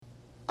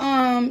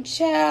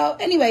Ciao.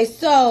 Anyway,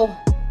 so.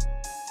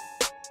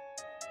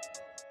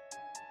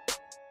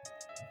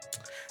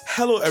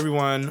 Hello,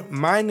 everyone.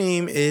 My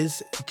name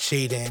is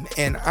Jaden,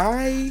 and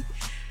I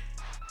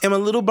am a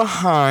little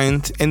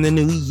behind in the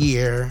new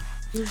year.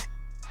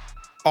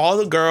 All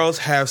the girls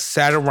have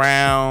sat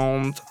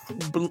around,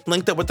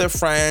 linked up with their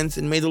friends,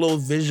 and made the little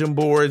vision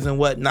boards and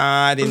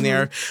whatnot, and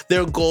their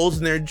goals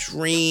and their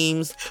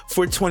dreams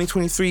for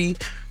 2023.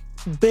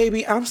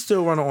 Baby, I'm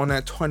still running on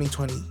that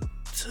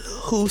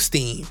 2022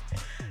 steam.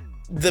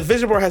 The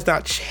vision board has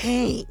not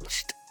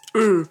changed.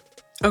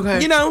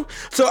 Okay. You know?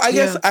 So I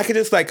guess I could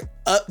just like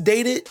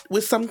update it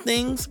with some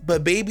things,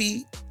 but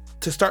baby,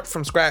 to start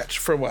from scratch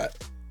for what?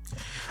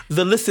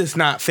 The list is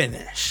not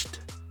finished.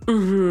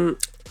 Mm-hmm.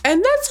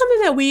 And that's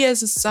something that we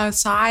as a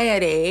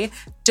society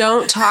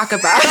don't talk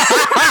about.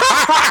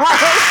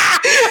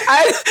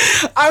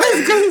 I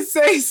was going to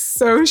say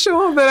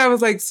social, but I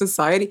was like,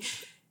 society.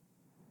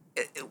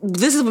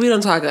 This is what we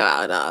don't talk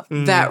about enough.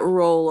 That the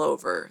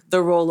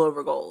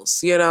rollover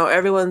goals. You know,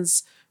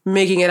 everyone's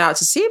making it out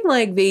to seem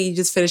like they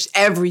just finished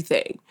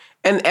everything.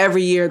 And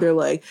every year they're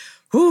like,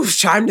 ooh,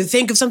 time to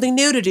think of something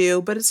new to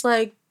do. But it's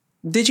like,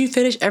 did you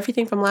finish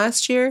everything from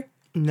last year?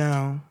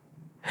 No.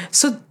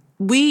 So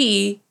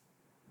we,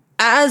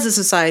 as a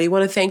society,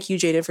 want to thank you,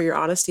 Jaden, for your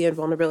honesty and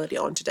vulnerability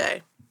on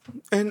today.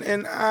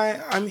 And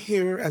I'm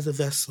here as a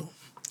vessel.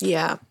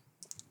 Yeah.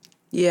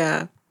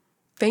 Yeah.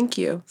 Thank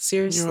you.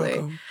 Seriously.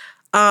 You're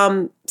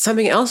welcome.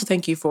 Something else to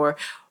thank you for.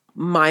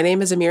 My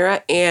name is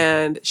Amira,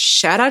 and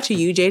shout out to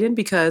you, Jaden,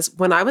 because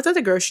when I was at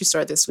the grocery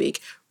store this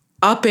week,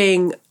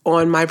 upping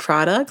on my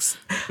products,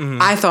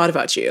 I thought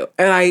about you.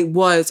 And I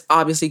was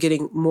obviously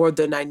getting more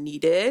than I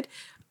needed.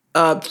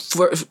 I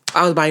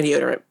was buying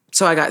deodorant.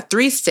 So I got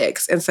 3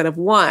 sticks instead of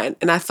 1.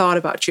 And I thought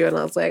about you, and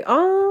I was like,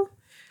 oh,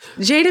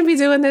 Jaden be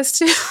doing this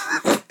too.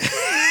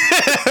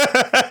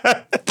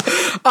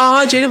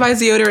 Oh, Jaden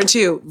buys deodorant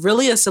too.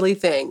 Really a silly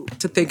thing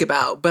to think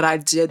about, but I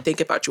did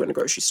think about you in the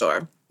grocery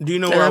store. Do you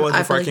know where I was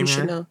before I came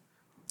here? Know.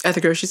 At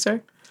the grocery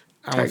store?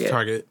 I was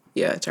Target.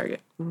 Yeah,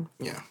 Target.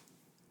 Yeah.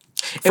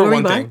 And For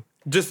one thing.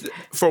 Just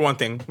for one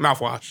thing.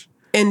 Mouthwash.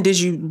 And did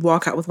you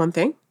walk out with one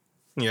thing?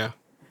 Yeah.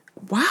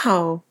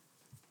 Wow.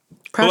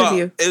 Proud of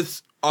you.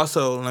 It's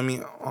also, let me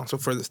also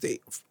further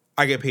state,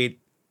 I get paid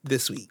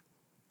this week.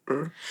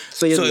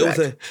 So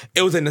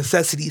it was a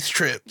necessities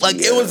trip. Like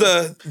it was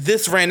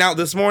this ran out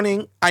this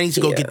morning. I need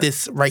to go get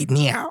this right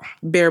now.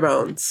 Bare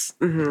bones.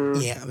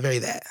 Mm-hmm. Yeah, very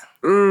that.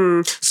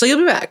 So you'll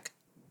be back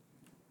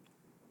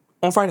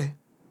on Friday.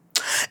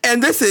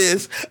 And this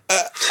is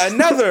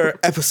another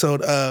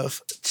episode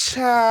of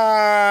Ciao.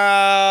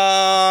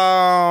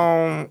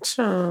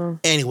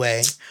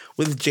 Anyway,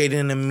 with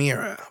Jaden and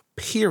Amira.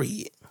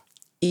 Period.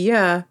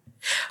 Yeah.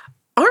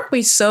 Aren't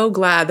we so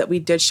glad that we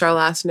ditched our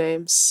last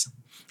names?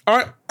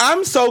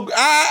 I'm so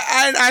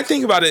I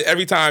think about it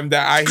every time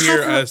that I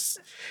hear us.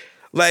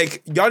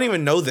 Like, y'all don't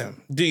even know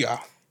them, do y'all?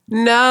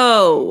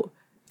 No.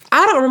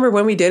 I don't remember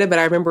when we did it, but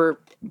I remember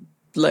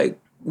like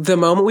the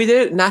moment we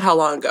did it, not how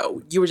long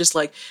ago. You were just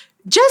like,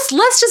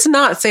 let's just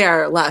not say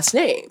our last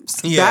names.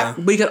 Yeah.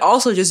 We could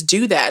also just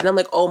do that. And I'm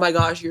like, oh my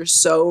gosh, you're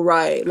so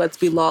right. Let's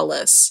be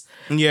lawless.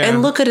 Yeah.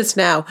 And look at us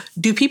now.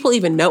 Do people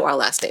even know our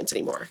last names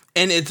anymore?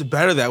 And it's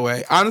better that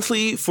way.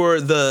 Honestly, for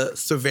the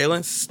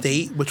surveillance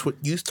state, which what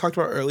you talked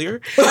about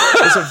earlier,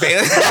 the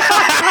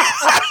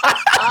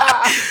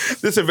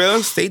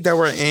surveillance state that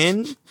we're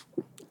in,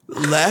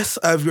 less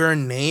of your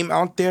name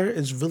out there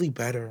is really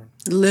better.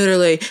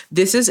 Literally.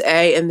 This is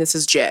A and this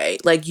is J.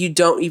 Like, you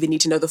don't even need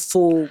to know the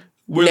full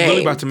We're name.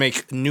 really about to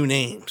make new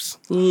names.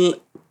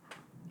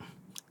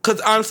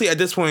 Because honestly, at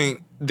this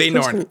point, they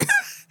know our name.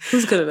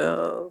 Who's gonna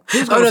know?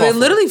 They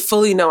literally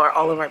fully know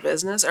all of our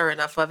business or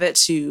enough of it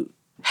to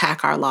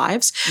hack our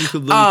lives. You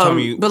could literally tell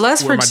me but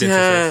let's where my dentist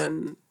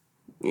pretend,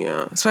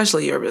 yeah,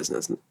 especially your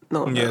business.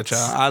 No, yeah,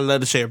 child. I love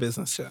to share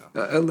business, child.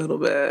 A little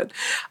bit.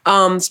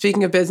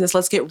 Speaking of business,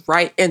 let's get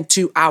right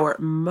into our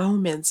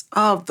moments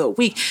of the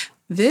week.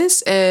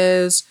 This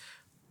is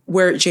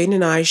where Jaden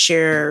and I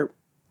share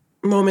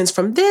moments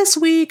from this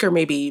week or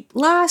maybe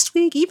last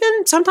week,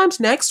 even sometimes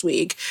next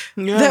week,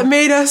 that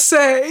made us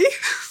say...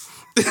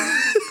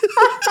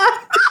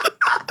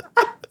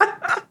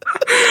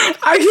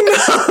 I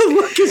cannot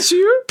look at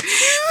you.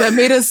 That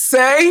made us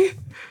say,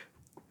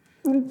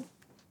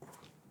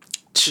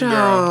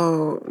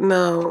 "Ciao."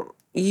 No,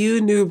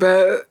 you knew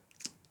better.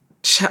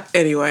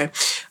 Anyway,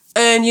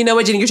 and you know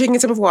what, Jenny? You're taking a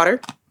sip of water.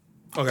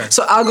 Okay.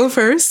 So I'll go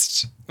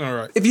first. All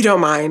right. If you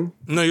don't mind.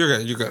 No, you're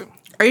good. You're good.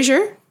 Are you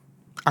sure?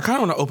 I kind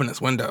of want to open this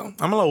window.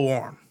 I'm a little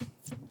warm.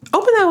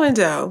 Open that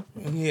window.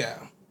 Yeah.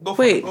 Go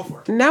for it. Go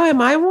for it. Now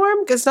am I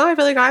warm? Because now I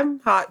feel like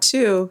I'm hot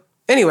too.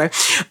 Anyway,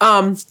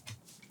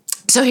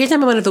 so here's the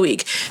moment of the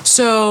week.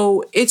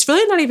 So it's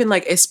really not even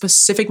like a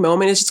specific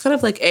moment. It's just kind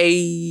of like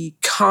a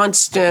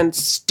constant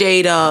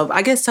state of,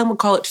 I guess some would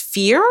call it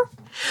fear.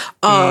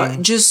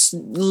 Just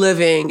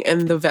living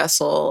in the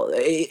vessel,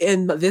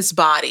 in this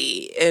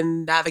body,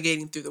 and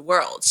navigating through the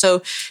world.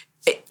 So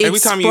every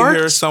time you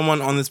hear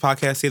someone on this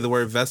podcast say the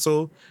word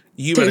vessel,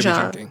 you better be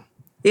drinking.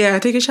 Yeah,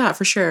 take a shot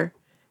for sure.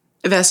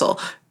 Vessel.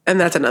 And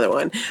that's another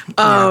one.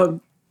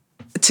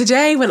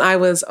 Today, when I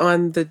was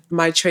on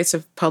my choice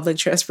of public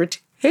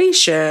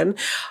transportation,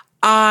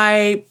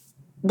 I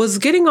was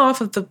getting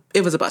off of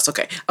it was a bus.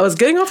 Okay. I was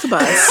getting off the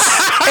bus.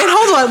 And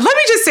hold on, let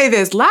me just say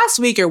this. Last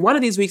week or one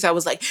of these weeks, I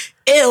was like,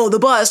 ew, the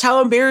bus,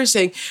 how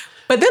embarrassing.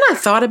 But then I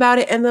thought about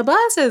it, and the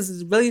bus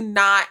is really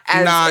not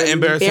as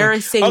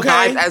embarrassing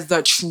vibe as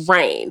the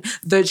train.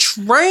 The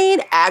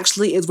train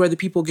actually is where the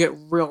people get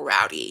real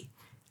rowdy.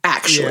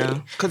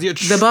 Actually,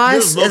 because the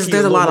bus is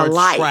there's a lot of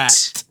light.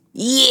 Trapped.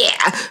 Yeah,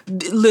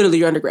 literally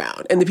you're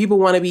underground, and the people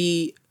want to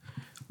be.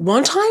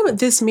 One time,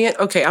 this man.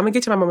 Okay, I'm gonna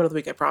get to my moment of the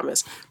week. I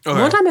promise. Okay.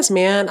 One time, this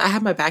man. I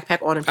have my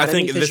backpack on in front of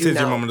me. I think this is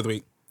your moment of the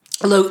week.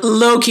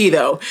 Low key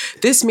though,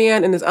 this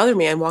man and this other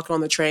man walking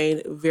on the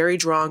train, very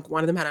drunk.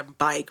 One of them had a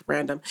bike,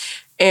 random,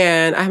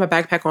 and I have my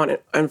backpack on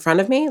in front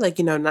of me, like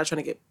not trying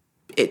to get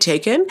it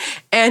taken.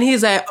 And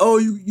he's like, "Oh,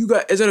 you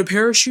got? Is that a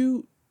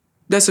parachute?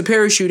 That's a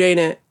parachute, ain't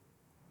it?"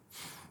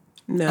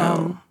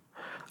 No.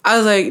 I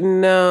was like,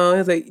 no.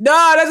 He's like,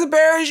 no, that's a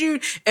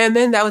parachute. And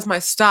then that was my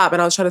stop, and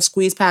I was trying to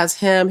squeeze past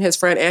him, his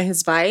friend, and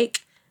his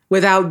bike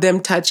without them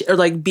touch or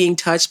like being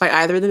touched by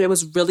either of them. It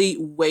was really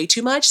way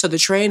too much. So the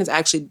train is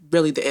actually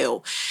really the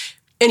ill.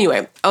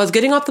 Anyway, I was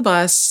getting off the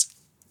bus,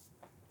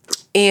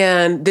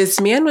 and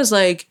this man was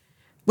like,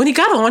 when he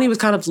got on, he was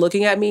kind of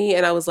looking at me,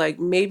 and I was like,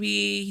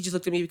 maybe he just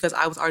looked at me because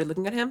I was already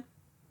looking at him.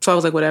 So I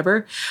was like,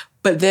 whatever.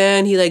 But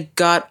then he like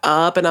got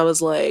up, and I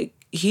was like,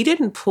 he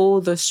didn't pull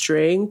the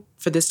string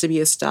for this to be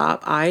a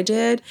stop. I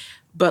did.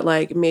 But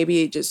like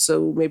maybe he's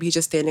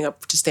just standing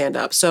up to stand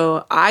up.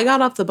 So I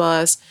got off the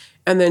bus,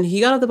 and then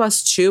he got off the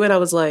bus too. And I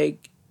was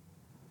like,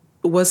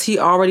 was he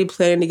already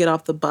planning to get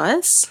off the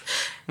bus?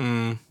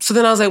 So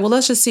then I was like, well,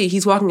 let's just see.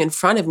 He's walking in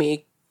front of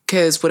me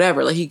because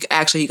whatever. Like he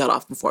got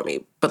off before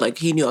me, but like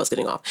he knew I was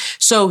getting off.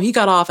 So he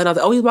got off, and I was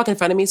like, oh, he's walking in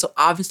front of me. So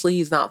obviously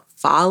he's not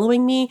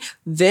following me.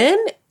 Then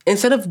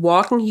instead of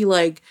walking, he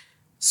like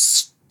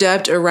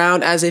stepped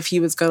around as if he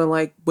was gonna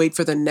like wait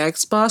for the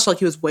next bus, like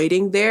he was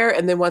waiting there.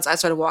 And then once I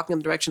started walking in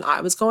the direction I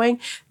was going,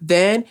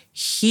 then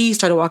he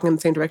started walking in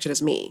the same direction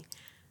as me.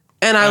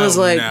 And I was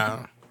like,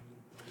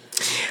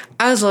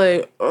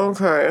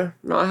 okay,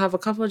 no, I have a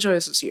couple of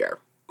choices here.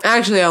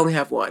 Actually, I only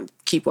have one.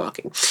 Keep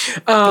walking.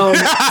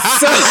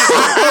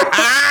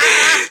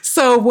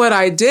 So what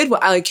I did,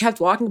 I like kept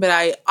walking, but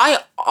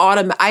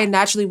I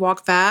naturally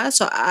walk fast.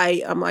 So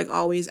I'm like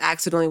always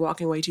accidentally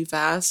walking way too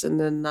fast. And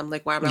then I'm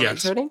like, why am my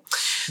legs hurting?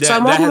 So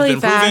I'm walking really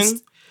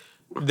fast.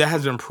 That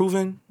has been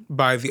proven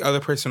by the other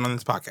person on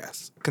this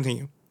podcast.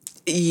 Continue.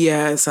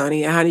 Yes,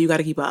 honey. Honey, you got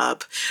to keep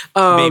up.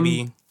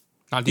 Baby,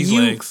 not these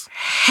legs.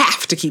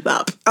 Have to keep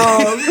up.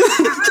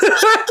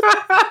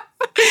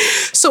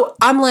 So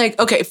I'm like,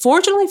 okay,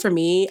 fortunately for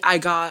me, I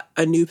got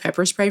a new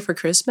pepper spray for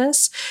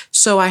Christmas.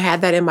 So I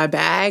had that in my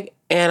bag,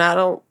 and I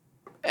don't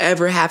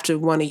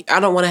want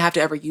to have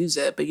to ever use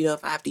it. But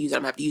if I have to use it,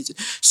 I'm going to have to use it.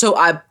 So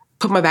I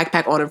put my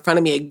backpack on in front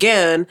of me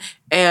again,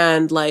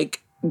 and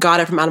like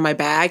got it from out of my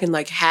bag, and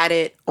like had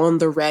it on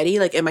the ready,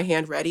 like in my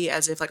hand ready,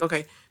 as if like,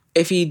 okay,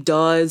 if he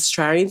does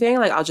try anything,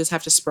 like I'll just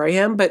have to spray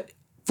him. But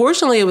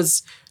fortunately it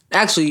was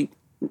actually,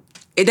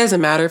 it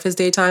doesn't matter if it's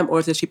daytime or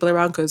if there's people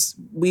around, because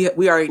we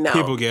already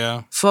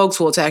know folks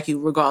will attack you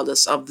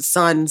regardless of the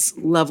sun's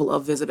level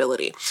of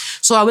visibility.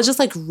 So I was just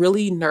like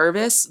really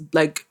nervous,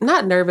 like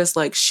not nervous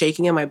like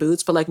shaking in my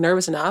boots, but like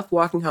nervous enough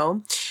walking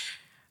home.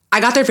 I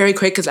got there very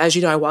quick because, as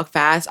you know, I walk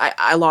fast.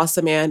 I lost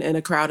a man in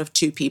a crowd of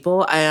 2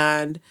 people,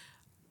 and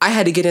I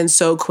had to get in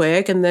so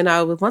quick. And then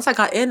once I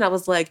got in, I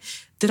was like,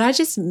 did I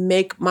just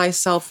make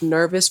myself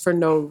nervous for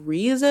no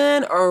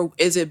reason? Or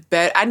is it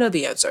better? I know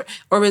the answer.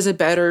 Or is it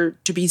better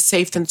to be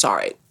safe than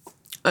sorry?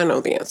 I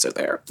know the answer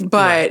there.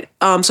 But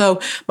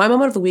so my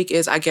moment of the week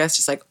is, I guess,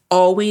 just like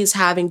always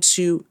having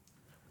to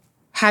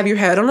have your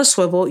head on a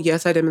swivel.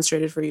 Yes, I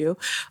demonstrated for you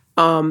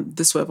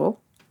the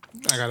swivel.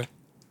 I got it.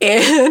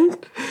 And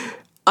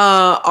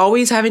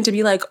always having to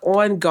be like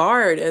on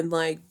guard, and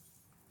like,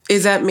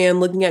 is that man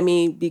looking at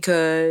me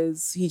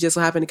because he just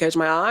happened to catch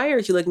my eye, or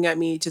is he looking at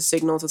me to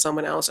signal to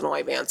someone else in a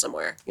white van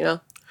somewhere, Yeah.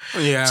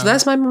 So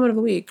that's my moment of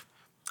the week.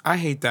 I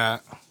hate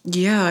that.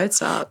 Yeah, it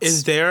sucks.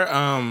 Is there,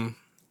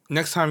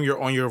 next time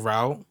you're on your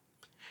route,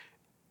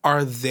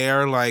 are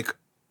there like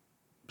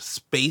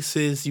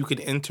spaces you could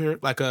enter,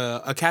 like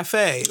a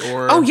cafe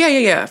or? Oh,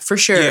 yeah, for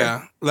sure.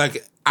 Yeah.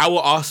 Like I will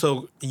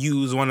also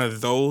use one of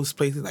those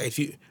places.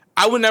 Like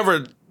I would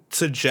never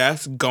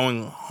suggest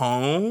going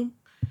home.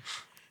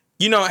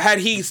 Had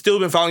he still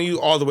been following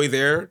you all the way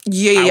there?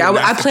 Yeah.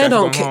 I planned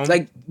on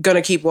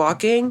gonna keep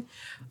walking,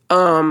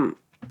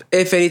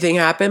 if anything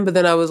happened. But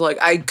then I was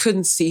like, I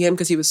couldn't see him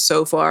because he was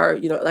so far.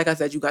 Like I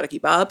said, you got to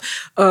keep up.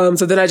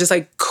 So then I just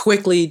like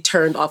quickly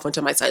turned off onto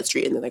my side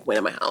street and then like went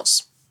in my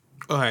house.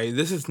 Okay,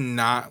 this is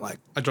not like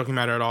a joking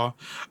matter at all.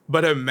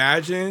 But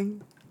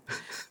imagine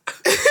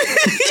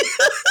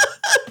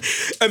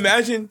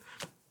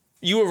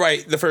you were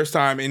right the first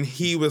time, and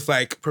he was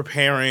like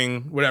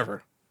preparing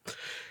whatever.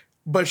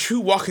 But you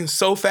walking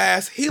so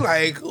fast, he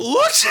like,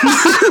 what?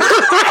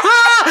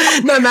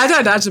 No, imagine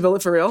I dodged a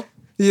bullet for real.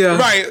 Yeah.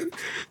 Right.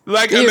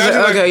 Like, He's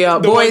imagine like, okay, yeah,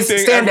 the boys, one thing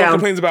stand everyone down.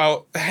 complains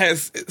about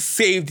has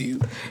saved you.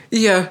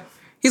 Yeah.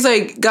 He's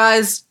like,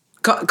 guys,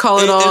 call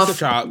it It's off. a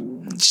chop.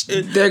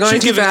 They're going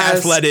She's too giving fast.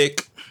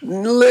 athletic.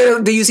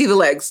 Literally, do you see the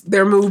legs?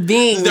 They're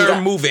moving.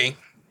 They're moving.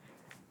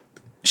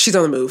 She's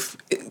on the move.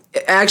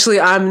 Actually,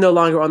 I'm no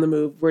longer on the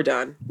move. We're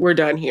done. We're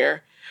done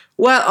here.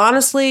 Well,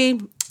 honestly,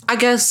 I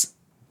guess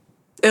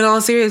in all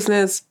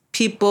seriousness,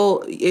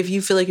 people, if you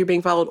feel like you're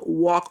being followed,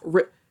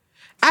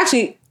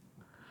 actually,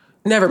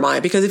 never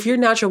mind. Because if your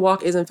natural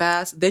walk isn't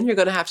fast, then you're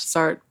going to have to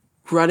start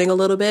running a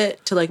little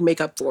bit to like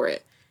make up for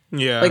it.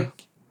 Yeah.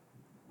 Like,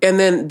 and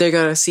then they're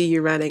going to see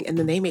you running and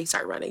then they may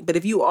start running. But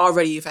if you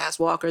already a fast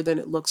walker, then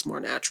it looks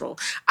more natural.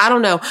 I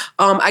don't know.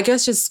 I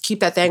guess just keep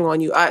that thing on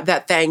you.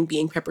 That thing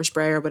being pepper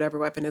spray or whatever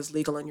weapon is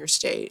legal in your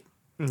state.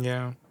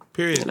 Yeah.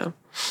 Period. You know.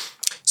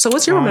 So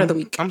what's your moment of the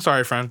week? I'm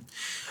sorry, friend.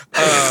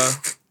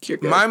 You're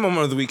good. My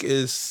moment of the week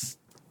is,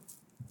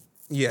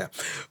 yeah.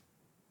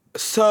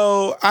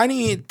 So I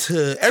need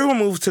to, everyone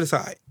move to the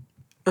side.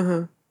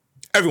 Uh-huh.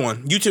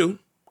 Everyone, you too.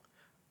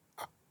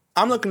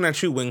 I'm looking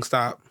at you,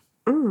 Wingstop.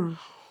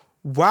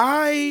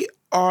 Why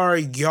are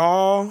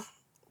y'all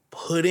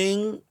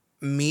putting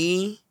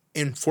me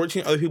and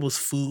 14 other people's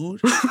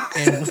food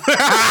and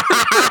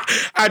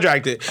I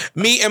dragged it.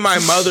 Me and my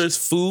mother's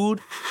food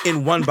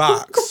in one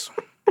box?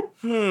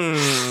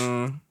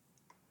 Would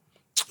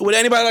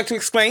anybody like to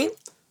explain?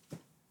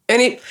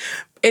 Anybody?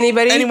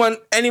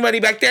 Anybody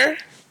back there?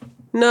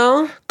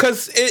 No?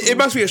 Because it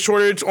must be a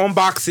shortage on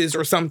boxes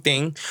or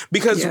something.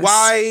 Because Yes.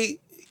 why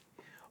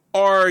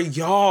are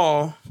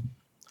y'all...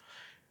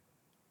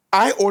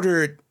 I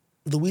ordered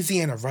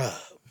Louisiana rub.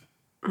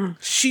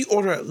 She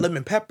ordered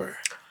lemon pepper.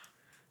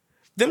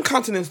 Them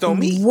continents don't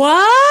meet.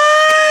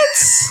 What?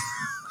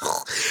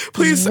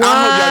 Please, I hope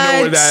y'all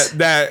know where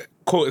that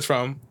quote is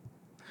from.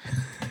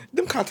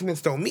 Them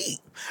continents don't meet.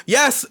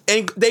 Yes,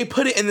 and they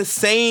put it in the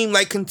same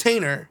like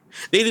container.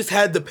 They just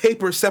had the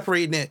paper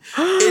separating it.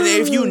 And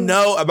if you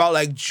know about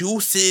like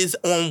juices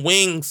on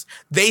wings,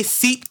 they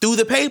seep through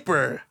the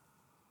paper.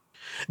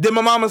 Then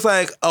my mom was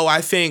like, "Oh,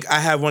 I think I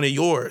have one of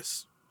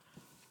yours."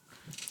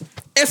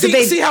 And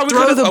see how we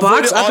throw could the have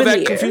box avoided up all in that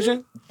the air?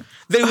 confusion?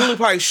 They literally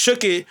probably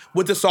shook it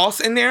with the sauce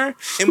in there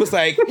and was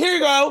like, "Here you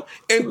go,"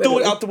 and threw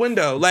it out the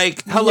window.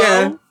 Like, hello?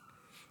 Yeah.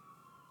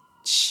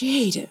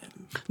 Jaden.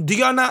 Do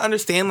y'all not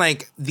understand,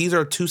 like, these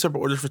are two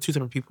separate orders for two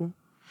separate people?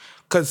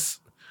 Because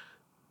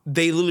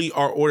they literally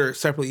are ordered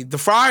separately. The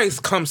fries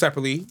come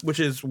separately, which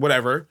is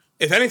whatever.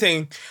 If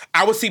anything,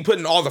 I would see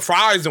putting all the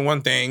fries in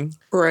one thing.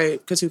 Right,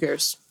 because who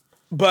cares?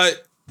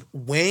 But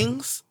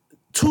wings,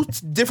 two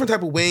different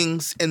type of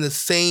wings in the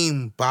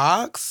same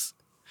box.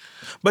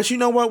 But you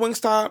know what,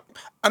 Wingstop?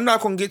 I'm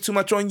not going to get too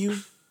much on you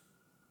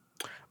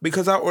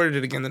because I ordered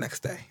it again the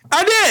next day.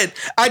 I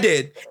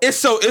did. It's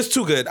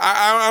too good.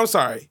 I'm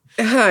sorry.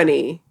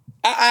 Honey.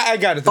 I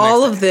got it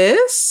All next of day.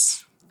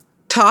 this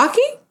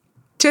talking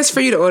just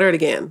for you to order it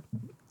again.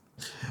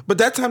 But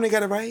that time they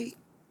got it right.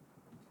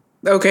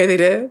 Okay, they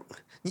did.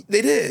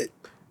 They did.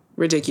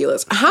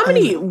 Ridiculous. How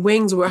many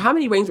wings were in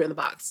the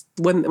box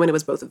when it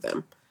was both of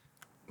them?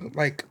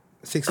 Like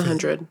 16.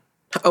 100.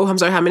 Oh, I'm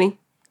sorry. How many?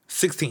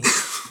 16.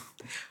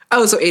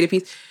 Oh, so 8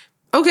 apiece.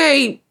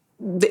 Okay,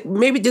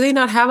 maybe do they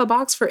not have a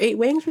box for 8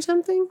 wings or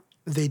something?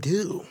 They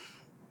do.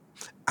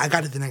 I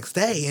got it the next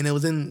day, and it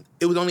was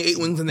only 8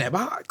 wings in that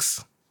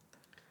box.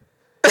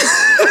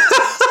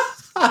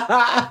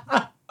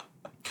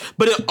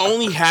 But it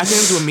only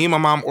happens when me and my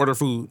mom order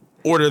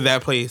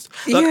that place.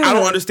 Look, Yeah. I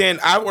don't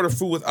understand. I order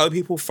food with other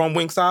people from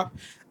Wingstop.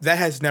 That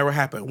has never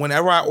happened.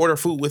 Whenever I order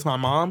food with my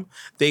mom,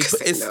 they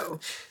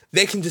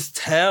can just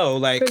tell,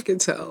 like, I can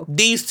tell.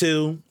 these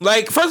two.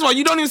 Like, first of all,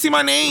 you don't even see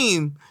my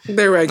name.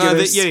 They're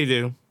regulars. Yeah, they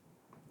do.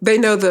 They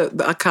know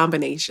the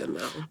combination,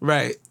 though.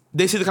 Right.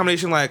 They see the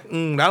combination like,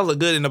 that'll look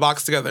good in the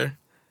box together.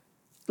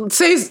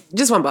 Say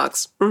just one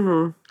box.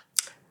 Mm-hmm.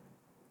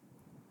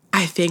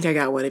 I think I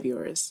got one of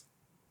yours.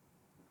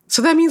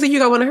 So that means that you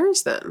got one of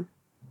hers then.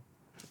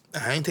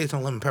 I ain't taste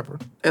no lemon pepper.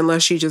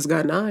 Unless she just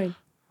got 9.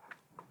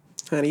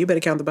 Honey, you better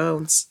count the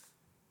bones.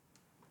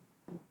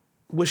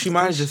 Well, she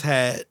might have just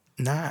had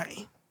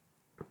 9.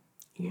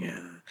 Yeah.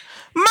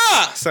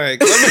 Ma! Sorry.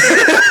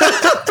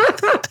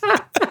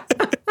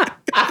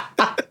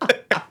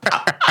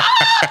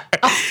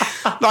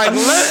 Like,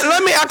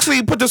 let me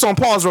actually put this on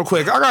pause real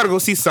quick. I gotta go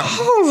see something.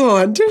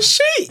 Hold on. Did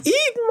she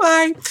eat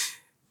my...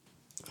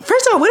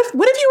 First of all, what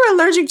if you were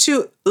allergic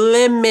to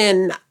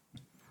lemon?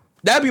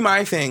 That'd be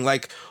my thing.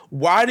 Like,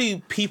 why do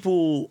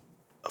people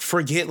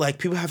forget, like,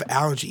 people have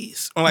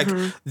allergies? Or, like,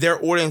 they're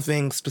ordering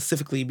things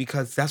specifically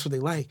because that's what they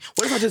like.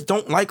 What if I just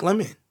don't like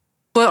lemon?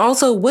 But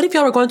also, what if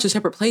y'all were going to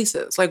separate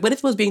places? Like, what if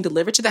it was being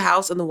delivered to the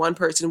house and the one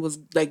person was,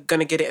 like,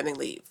 gonna get it and then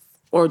leave?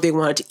 Or they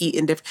wanted to eat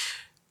in different...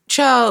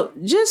 Child,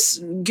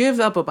 just give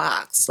up a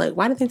box. Like,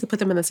 why did they have to put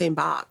them in the same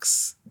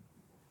box?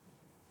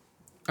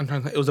 I'm trying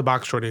to think. It was a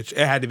box shortage. It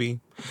had to be.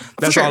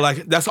 That's sure.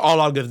 That's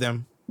all I'll give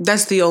them.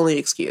 That's the only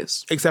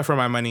excuse. Except for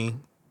my money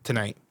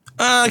tonight.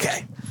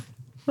 Okay.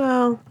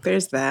 Well,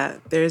 there's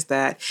that.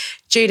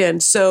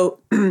 Jaden, so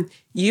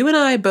you and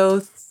I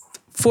both,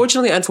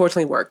 fortunately,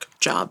 unfortunately, work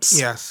jobs.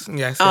 Yes.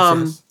 Yes.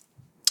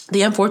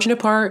 The unfortunate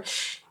part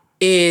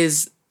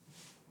is,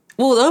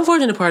 the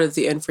unfortunate part is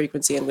the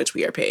infrequency in which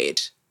we are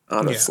paid.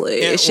 Honestly,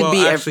 it should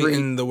be every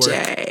in the work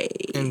day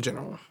in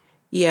general.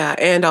 Yeah,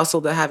 and also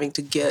the having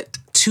to get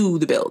to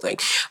the building.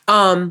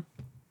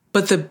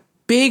 But the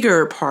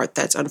bigger part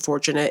that's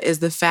unfortunate is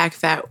the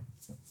fact that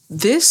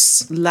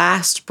this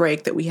last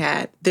break that we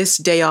had, this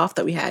day off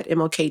that we had,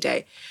 MLK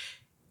Day,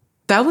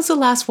 that was the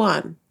last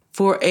one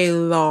for a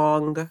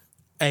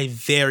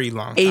very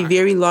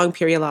long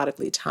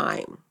periodically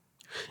time.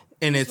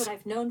 And it's what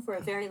I've known for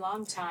a very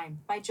long time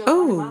by Joe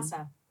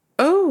Bonamassa.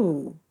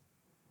 Oh.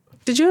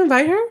 Did you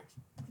invite her?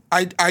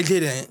 I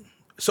didn't.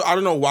 So I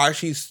don't know why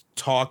she's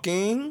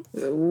talking.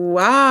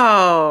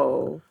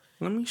 Wow.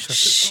 Let me shut this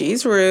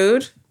She's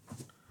rude.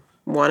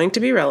 Wanting to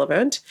be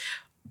relevant.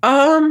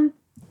 Well,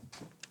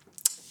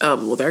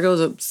 there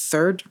goes a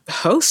third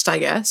host, I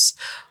guess.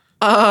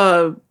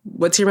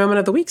 What's your moment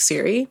of the week,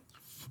 Siri?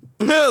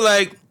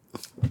 My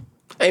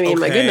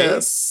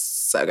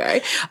goodness.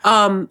 Okay.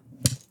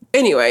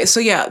 Anyway, so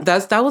yeah,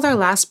 that was our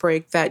last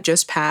break that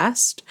just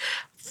passed.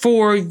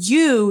 For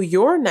you,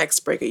 your next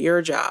break at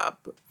your job,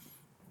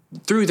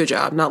 through the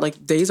job, not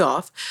like days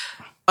off,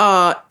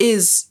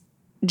 is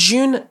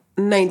June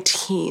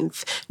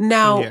 19th.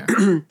 Now,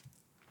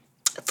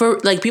 for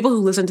like people who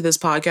listen to this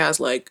podcast,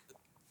 like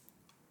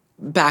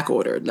back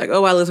ordered, like,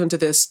 I listened to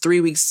this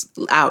 3 weeks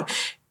out.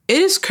 It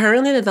is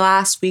currently the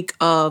last week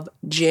of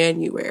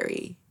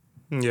January.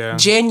 Yeah.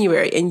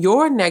 January. And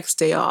your next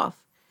day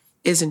off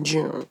is in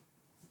June.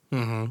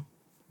 Mm-hmm.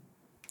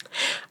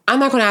 I'm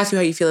not going to ask you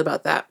how you feel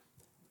about that.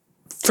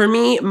 For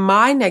me,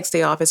 my next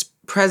day off is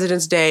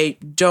President's Day.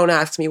 Don't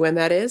ask me when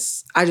that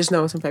is. I just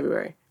know it's in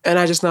February. And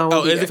I just know I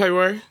won't be is it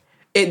February?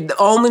 It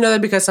only know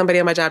that because somebody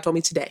at my job told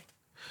me today.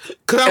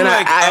 Because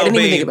I didn't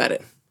even think about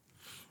it.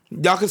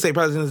 Y'all can say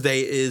President's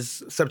Day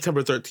is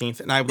September 13th.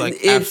 And I'd be like,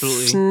 it's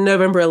absolutely.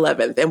 November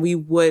 11th. And we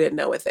wouldn't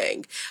know a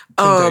thing.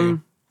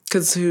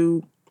 Because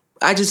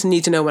I just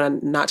need to know when I'm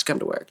not to come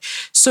to work.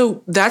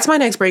 So that's my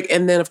next break.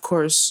 And then, of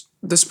course,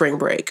 the spring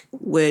break,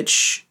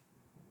 which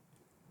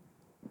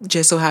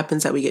just so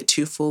happens that we get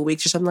 2 full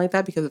weeks or something like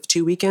that because of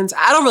 2 weekends.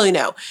 I don't really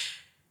know.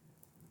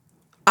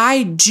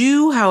 I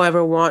do,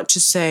 however, want to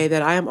say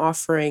that I am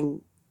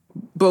offering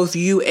both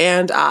you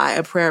and I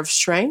a prayer of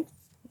strength.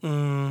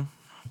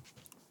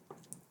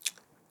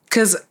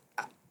 Because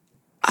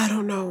I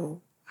don't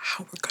know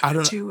how we're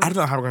going to do it. I don't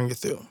know how we're going to get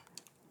through.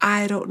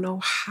 I don't know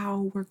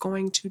how we're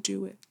going to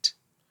do it.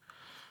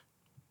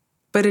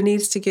 But it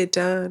needs to get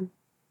done.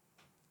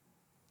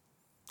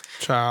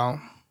 Child,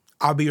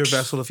 I'll be your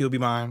vessel if you'll be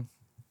mine.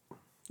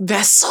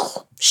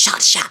 Vessel.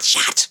 Shot.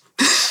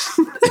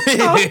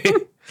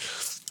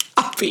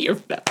 I'll be your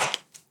vessel.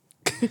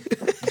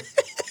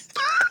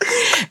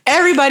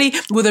 Everybody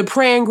with a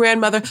praying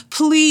grandmother,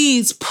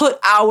 please put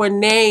our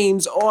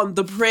names on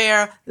the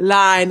prayer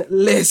line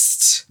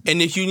list.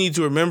 And if you need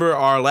to remember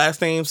our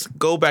last names,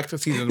 go back to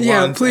season 1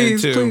 and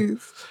 2.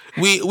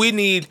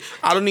 Please.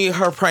 I don't need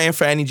her praying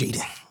for Annie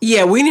Jaden.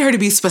 Yeah, we need her to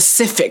be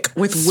specific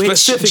with which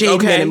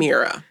Jaden and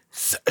Amira.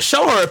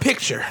 Show her a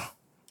picture.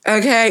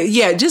 Okay,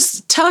 yeah,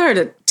 just tell her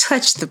to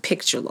touch the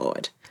picture,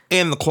 Lord.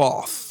 And the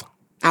cloth.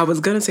 I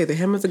was going to say the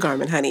hem of the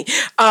garment, honey.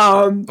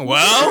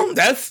 Well,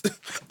 that's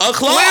a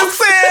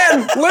cloth.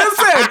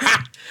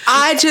 Listen.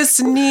 I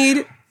just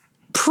need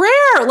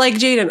prayer. Like,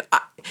 Jaden,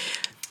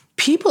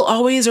 people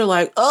always are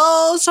like,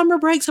 summer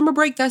break,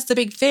 that's the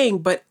big thing.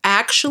 But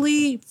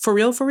actually, for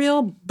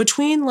real,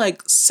 between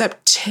like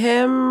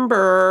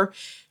September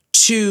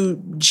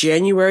to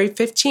January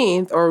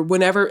 15th or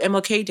whenever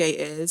MLK Day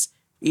is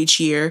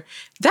each year,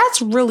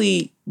 that's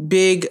really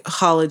big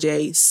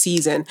holiday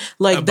season.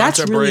 Like that's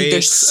really breaks,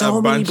 there's so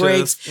many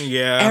breaks.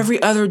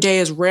 Every other day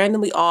is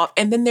randomly off.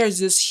 And then there's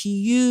this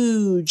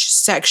huge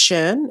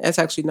section. It's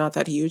actually not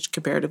that huge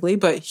comparatively,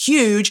 but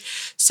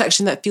huge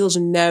section that feels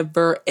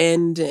never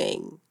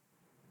ending.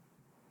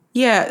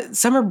 Yeah,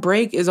 summer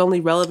break is only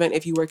relevant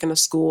if you work in a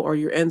school or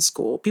you're in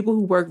school. People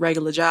who work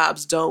regular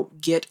jobs don't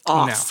get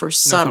off for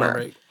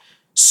summer.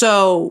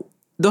 So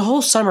the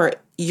whole summer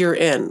you're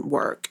in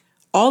work.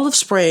 All of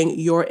spring,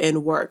 you're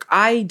in work.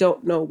 I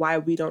don't know why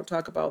we don't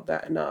talk about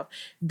that enough.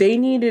 They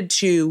needed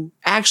to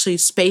actually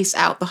space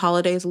out the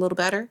holidays a little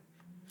better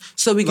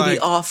so we could be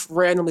off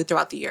randomly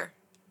throughout the year.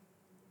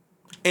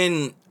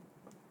 And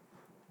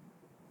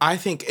I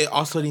think it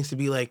also needs to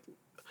be like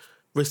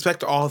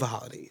respect all the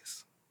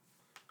holidays.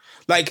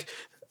 Like,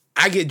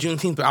 I get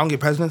Juneteenth, but I don't get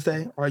President's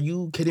Day. Are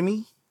you kidding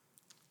me?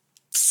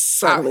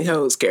 Suddenly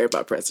hoes care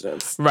about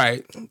presidents.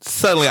 Right.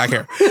 Suddenly I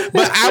care.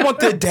 But I want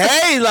the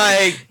day,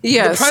 like,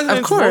 yes, the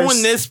president's of course.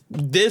 ruined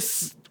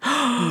this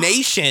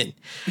nation.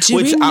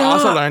 Which I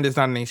also learned is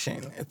not a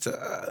nation. It's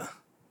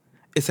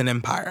an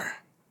empire.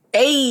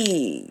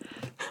 Hey.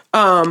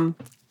 That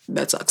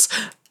sucks.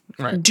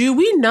 Right. Do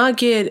we not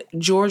get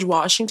George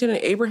Washington and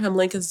Abraham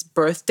Lincoln's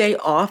birthday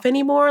off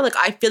anymore? Like,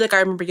 I feel like I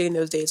remember getting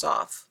those days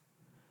off.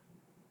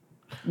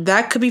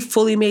 that could be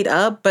fully made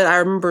up, but I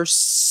remember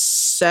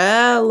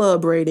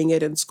celebrating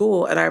it in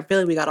school, and I feel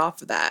like we got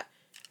off of that.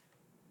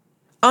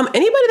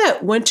 Anybody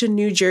that went to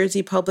New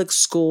Jersey public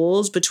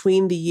schools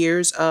between the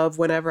years of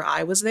whenever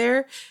I was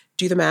there,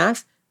 do the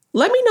math.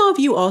 Let me know if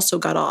you also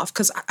got off,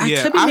 because I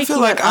could be making I feel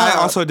like I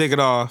also did get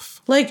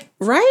off. Like,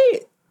 right?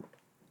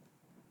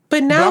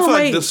 But now, but I feel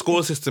like the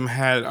school system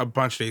had a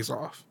bunch of days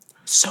off.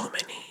 So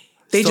many.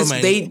 They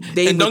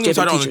and don't get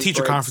started on the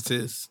teacher breaks.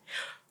 Conferences.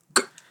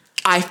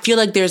 I feel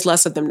like there's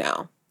less of them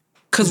now.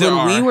 Because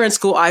when we were in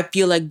school, I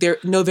feel like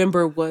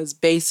November was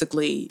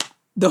basically,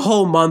 the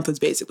whole month was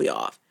basically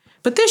off.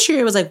 But this year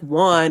it was like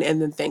one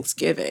and then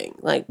Thanksgiving.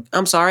 Like,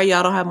 I'm sorry,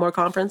 y'all don't have more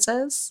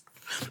conferences?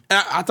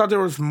 And I thought there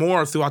was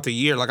more throughout the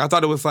year. Like, I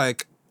thought it was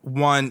like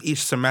one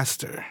each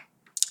semester.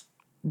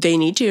 They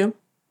need to.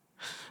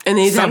 And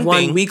they need to have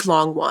 1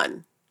 week-long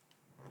one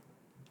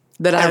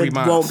that I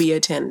won't be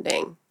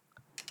attending.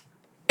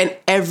 And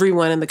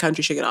everyone in the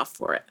country should get off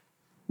for it.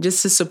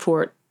 Just to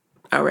support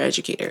our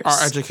educators.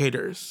 Our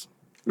educators.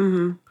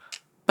 Mm-hmm.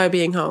 By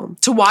being home.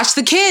 To watch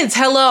the kids.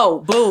 Hello.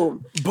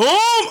 Boom. Boom.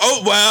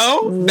 Oh,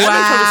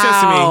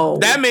 well.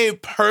 That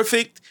made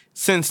perfect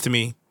sense to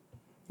me.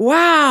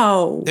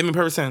 Wow. That made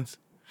perfect sense.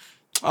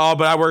 Oh,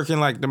 but I work in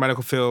like the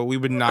medical field. We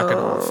would knock it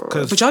off.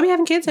 But y'all be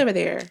having kids over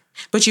there.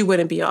 But you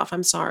wouldn't be off.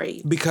 I'm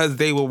sorry. Because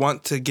they will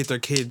want to get their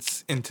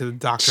kids into the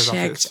doctor's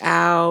office. Checked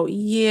out.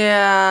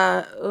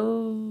 Yeah.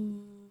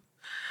 Ooh.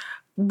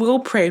 We'll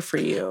pray for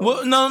you.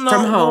 Well, no.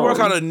 From home. We'll work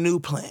out a new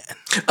plan.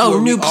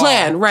 Oh, new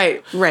plan.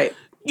 Right.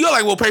 You're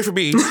like, we'll pray for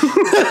me.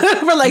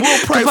 We're like,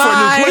 we'll pray for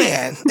a new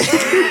plan.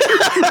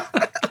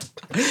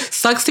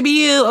 Sucks to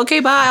be you. Okay,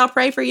 bye. I'll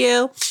pray for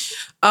you.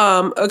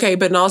 Okay,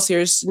 but in all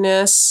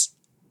seriousness,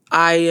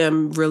 I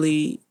am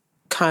really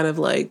kind of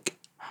like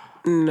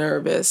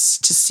nervous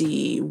to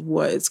see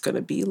what it's going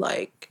to be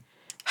like.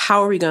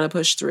 How are we going to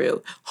push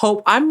through?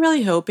 I'm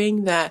really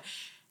hoping that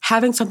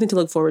having something to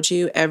look forward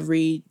to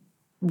every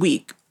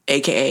week,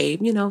 aka,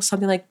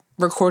 something like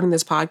recording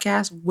this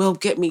podcast, will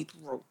get me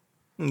through.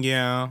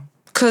 Yeah.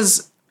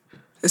 Because,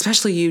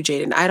 especially you,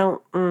 Jaden, I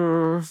don't...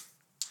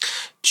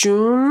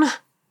 June's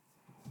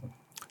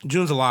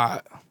a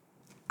lot.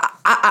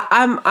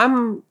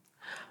 I'm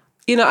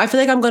I feel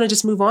like I'm going to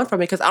just move on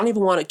from it because I don't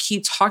even want to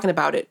keep talking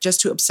about it just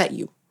to upset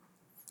you.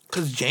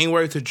 Because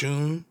January to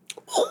June?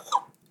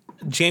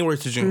 January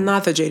to June.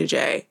 Not the J to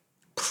J.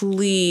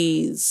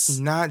 Please.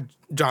 Not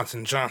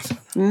Johnson.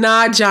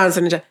 Not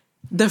Johnson.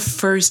 The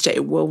first J.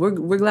 Well,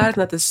 we're glad it's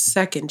not the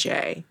second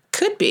J.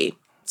 Could be.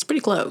 It's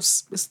pretty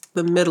close. It's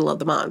the middle of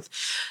the month.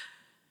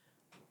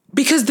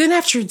 Because then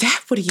after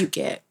that, what do you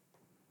get?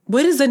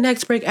 What is the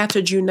next break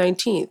after June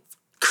 19th?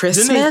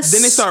 Christmas?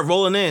 Then they start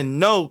rolling in.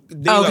 No, then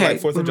you got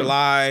like 4th of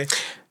July.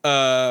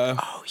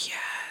 Oh,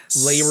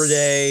 yes. Labor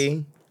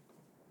Day.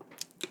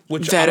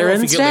 Which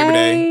Veterans Day. Labor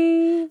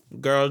Day.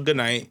 Girl, good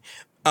night.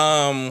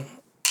 And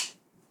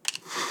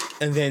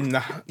then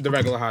the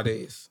regular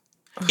holidays.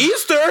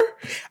 Easter?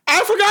 I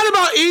forgot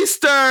about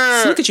Easter.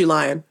 So look at you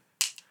lying.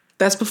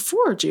 That's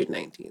before June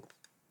 19th.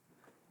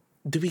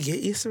 Do we get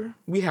Easter?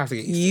 We have to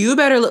get Easter. You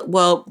better look.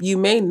 Well, you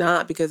may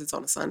not because it's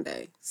on a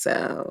Sunday.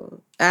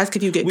 So ask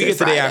if you get. We get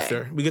the Friday. day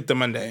after. We get the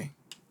Monday.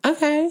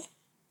 Okay,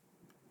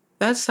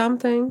 that's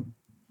something.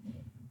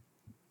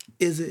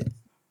 Is it?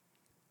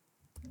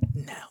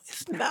 No,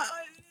 it's not.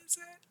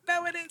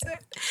 No, it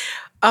isn't.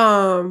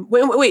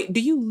 Wait.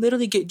 Do you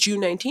literally get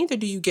June 19th or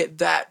do you get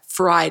that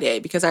Friday?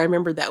 Because I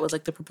remember that was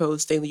like the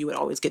proposed thing that you would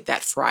always get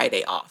that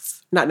Friday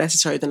off, not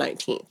necessarily the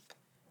 19th.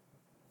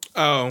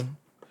 Oh,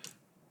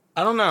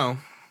 I don't know.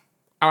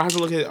 I'll have to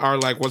look at our,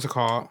 what's it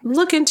called?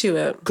 Look into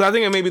it. Because I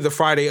think it may be the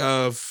Friday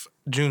of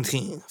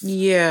Juneteenth.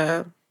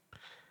 Yeah.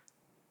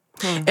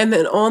 And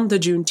then on the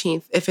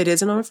Juneteenth, if it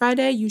isn't on a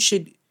Friday, you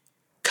should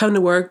come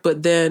to work,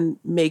 but then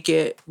make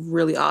it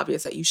really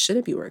obvious that you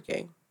shouldn't be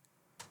working.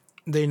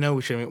 They know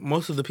we shouldn't be.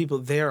 Most of the people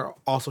there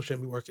also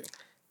shouldn't be working.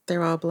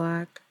 They're all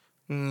black.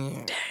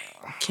 Mm. Dang.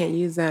 Can't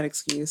use that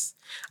excuse.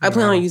 I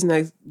plan on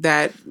using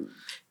that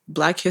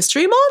Black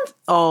History Month.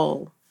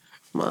 Oh,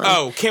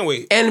 can't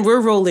wait. And we're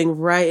rolling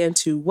right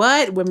into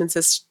what? Women's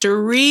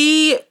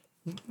history.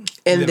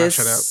 And this,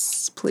 shut up.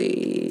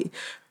 Please.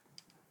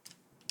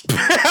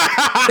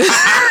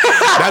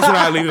 That's when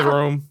I leave the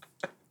room.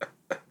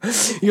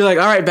 You're like,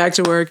 all right, back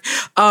to work.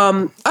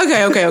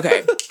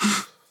 Okay.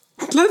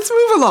 Let's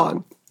move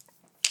along.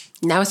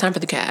 Now it's time for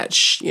the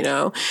catch,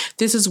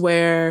 This is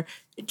where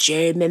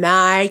Jaden and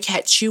I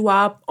catch you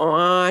up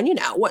on,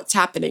 what's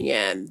happening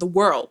in the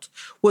world,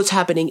 what's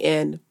happening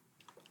in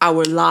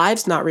our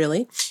lives, not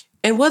really,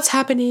 and what's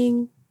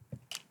happening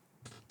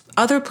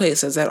other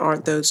places that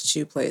aren't those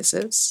two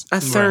places. A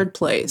third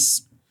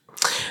place.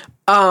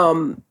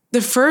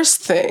 The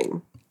first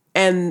thing,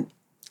 and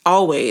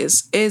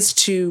always, is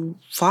to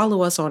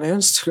follow us on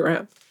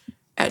Instagram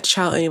at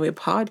Child Anyway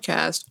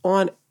Podcast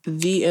on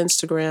the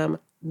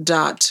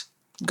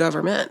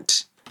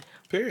Instagram.government.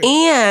 Period.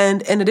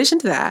 And in addition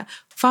to that,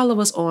 follow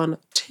us on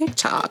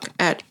TikTok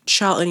at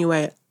Child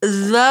Anyway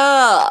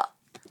the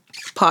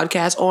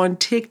Podcast on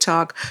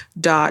TikTok.com.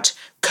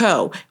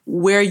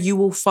 where you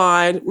will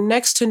find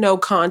next to no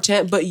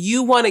content, but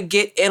you want to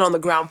get in on the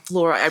ground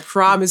floor. I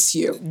promise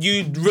you.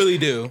 You really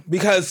do.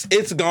 Because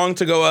it's going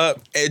to go up.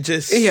 It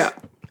just... Yeah.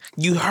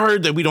 You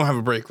heard that we don't have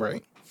a break,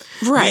 right?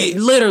 Right.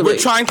 Literally. We're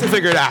trying to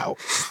figure it out.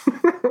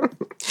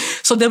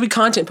 So there'll be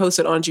content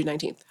posted on June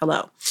 19th.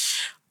 Hello.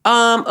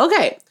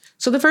 Okay.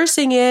 So the first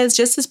thing is,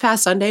 just this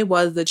past Sunday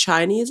was the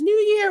Chinese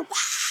New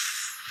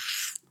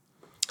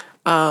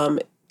Year.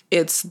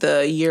 It's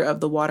the year of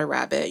the water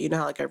rabbit. You know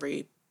how like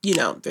every,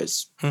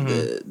 there's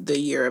the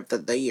year of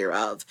the year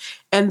of.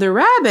 And the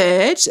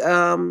rabbit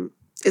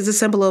is a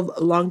symbol of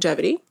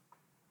longevity,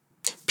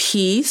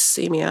 peace,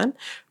 amen,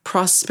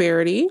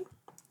 prosperity.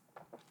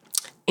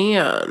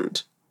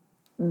 And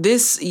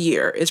this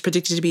year is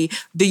predicted to be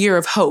the year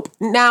of hope.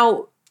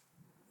 Now,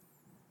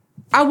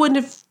 I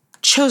wouldn't have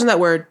chosen that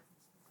word,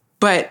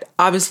 but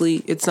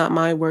obviously it's not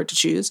my word to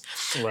choose.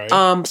 Right.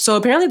 So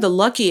apparently the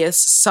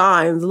luckiest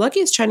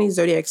Chinese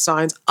zodiac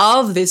signs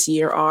of this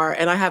year are,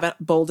 and I have it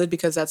bolded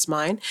because that's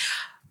mine,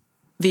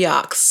 the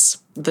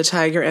ox, the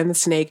tiger, and the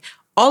snake.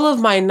 All of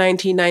my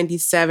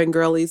 1997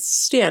 girlies,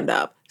 stand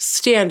up,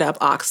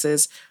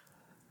 oxes.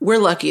 We're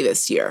lucky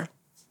this year.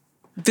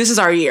 This is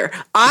our year.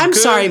 I'm Good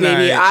sorry,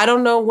 baby. night. I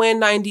don't know when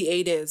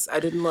 98 is.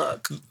 I didn't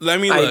look. Let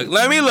me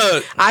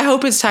look. I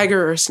hope it's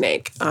tiger or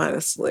snake,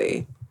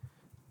 honestly.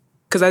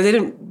 Because I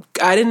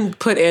didn't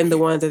put in the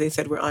ones that they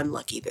said were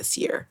unlucky this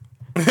year.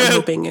 I'm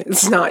hoping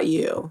it's not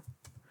you.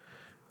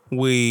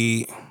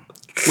 Wait.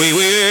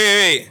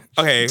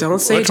 Okay. Don't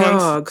say which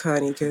ones? dog,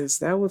 honey, because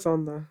that was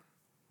on the...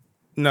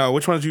 No,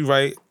 which ones you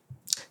write?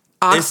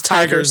 Ox, It's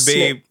tigers,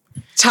 babe.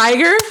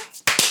 Tiger?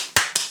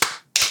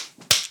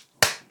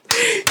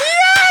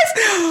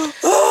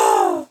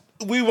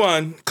 We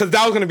won, because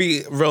that was going to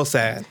be real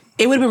sad.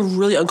 It would have been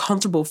really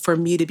uncomfortable for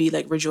me to be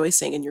like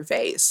rejoicing in your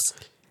face.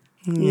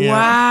 Yeah.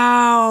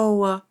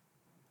 Wow.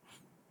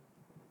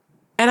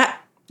 And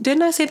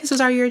didn't I say this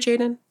is our year,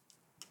 Jaden?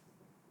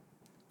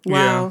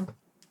 Wow. Yeah.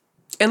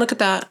 And look at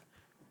that.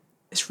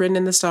 It's written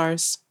in the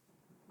stars.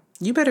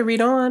 You better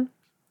read on.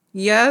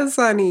 Yes,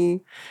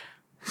 honey.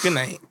 Good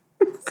night.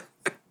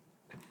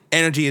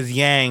 Energy is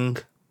yang.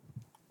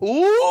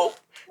 Ooh.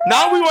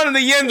 Now we wanted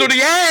the yin or the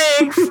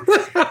yang.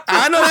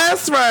 I know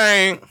that's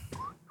right.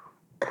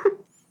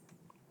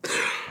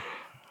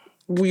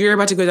 We're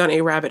about to go down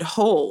a rabbit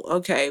hole.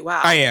 Okay, wow.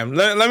 I am.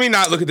 Let me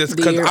not look at this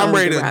because year I'm of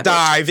ready the to rabbit.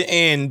 dive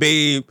in,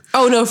 babe.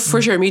 Oh, no,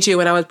 for sure. Me too.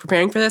 When I was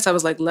preparing for this, I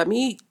was like, let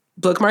me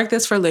bookmark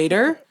this for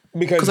later.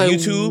 Because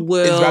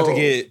YouTube is about to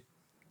get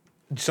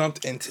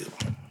jumped into.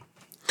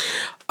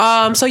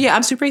 So yeah,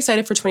 I'm super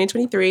excited for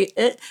 2023.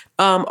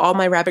 All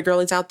my rabbit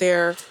girlies out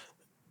there,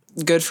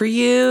 good for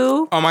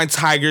you. All my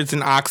tigers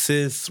and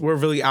oxes, we're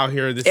really out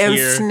here this And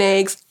year.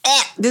 snakes.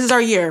 This is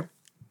our year.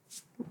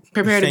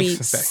 Prepare to be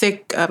Snakes and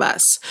sick of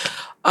us.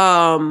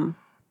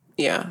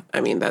 Yeah,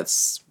 I mean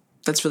that's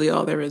really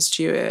all there is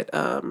to it.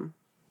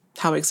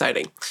 How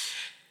exciting.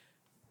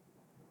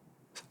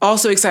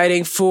 Also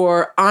exciting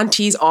for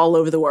aunties all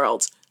over the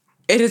world.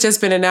 It has just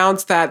been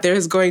announced that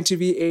there's going to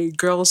be a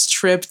girls'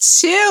 trip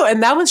too.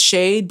 And that was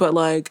shade, but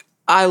like,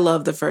 I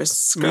love the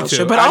first girls' too.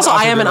 trip. But I also,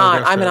 also I am did an love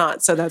aunt. girls' I'm an trip.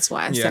 aunt, so that's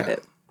why I said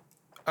it.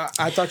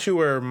 I thought you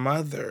were a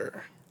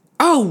mother.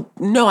 Oh,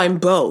 no, I'm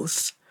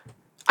both.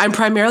 I'm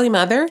primarily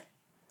mother,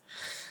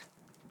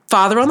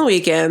 father on the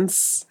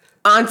weekends,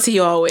 auntie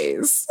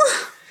always.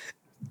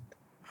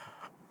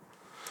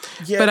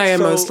 Yeah, But I am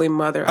so, mostly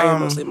mother.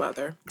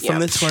 From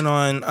this point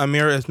on,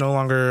 Amira is no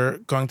longer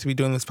going to be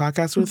doing this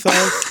podcast with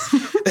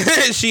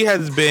us. She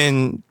has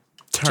been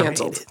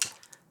terminated.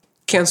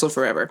 Canceled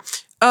forever.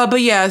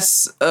 But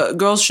yes,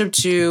 Girls Trip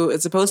 2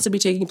 is supposed to be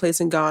taking place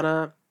in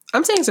Ghana.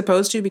 I'm saying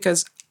supposed to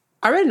because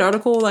I read an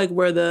article like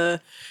where the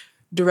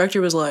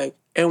director was like,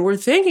 and we're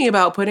thinking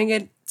about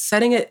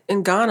setting it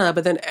in Ghana,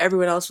 but then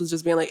everyone else was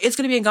just being like, it's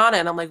going to be in Ghana.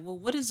 And I'm like, well,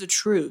 what is the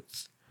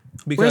truth?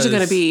 Where's it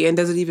going to be? And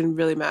does it even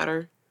really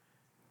matter?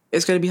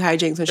 It's going to be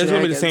hijinks and It's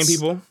going to be shenanigans. the same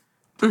people.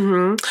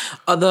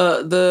 Mm-hmm.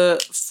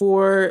 The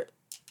 4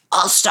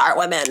 all-star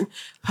women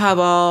have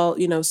all,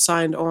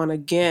 signed on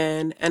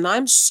again. And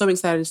I'm so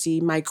excited to see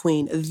my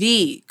queen,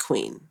 the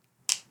queen,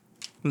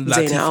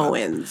 Latifah. Zayn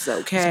Owens,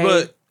 okay?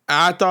 But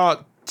I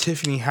thought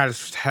Tiffany had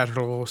her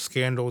little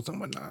scandals and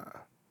whatnot.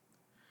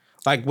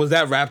 Like, was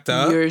that wrapped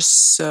up? You're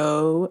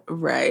so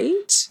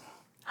right.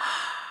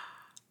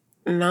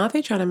 Now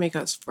they trying to make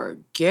us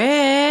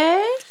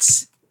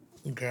forget.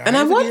 Girl, And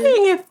I'm I forget.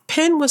 wondering if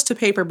Penn was to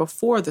paper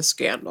before the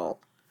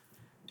scandal.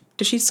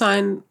 Did she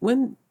sign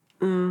when?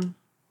 Well,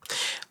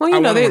 I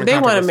wonder when they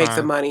the want to contract was make the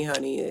signed. money,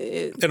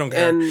 honey. They don't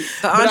care. And the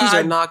But aunties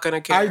I- are not going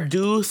to care. I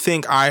do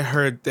think I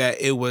heard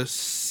that it was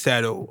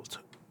settled.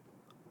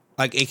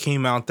 Like, it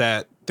came out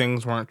that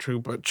things weren't true,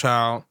 but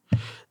child,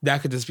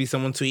 that could just be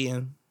someone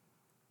tweeting.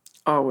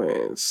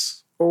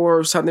 Always.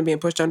 Or something being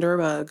pushed under a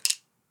rug.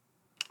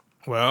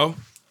 Well,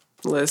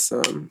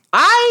 Listen,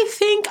 I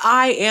think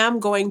I am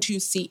going to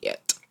see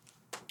it.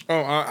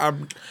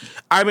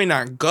 I may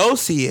not go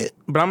see it,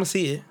 but I'm gonna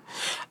see it.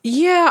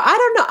 Yeah, I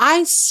don't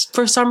know.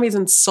 For some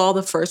reason, saw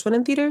the first one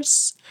in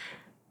theaters.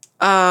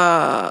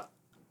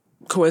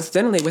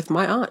 coincidentally with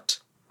my aunt.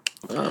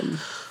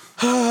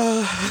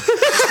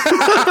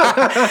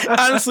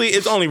 Honestly,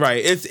 it's only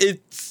right.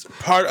 It's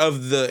part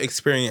of the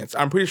experience.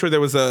 I'm pretty sure there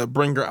was a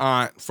bring your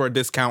aunt for a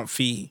discount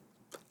fee.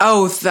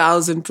 Oh,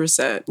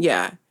 1,000%.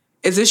 Yeah.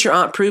 Is this your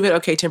aunt? Prove it.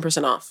 Okay,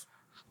 10% off.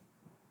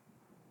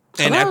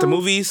 And at the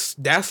movies,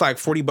 that's like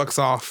 $40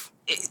 off.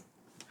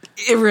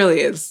 It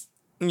really is.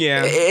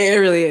 Yeah. It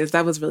really is.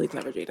 That was really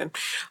clever, Jaden.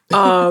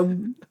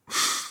 $40.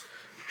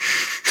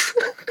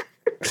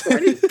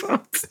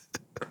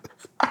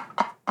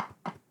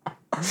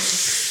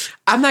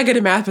 I'm not good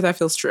at math, but that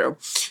feels true.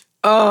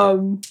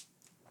 Okay,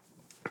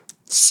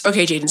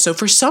 Jaden. So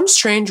for some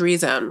strange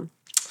reason,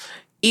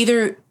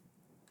 either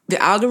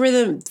the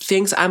algorithm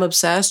thinks I'm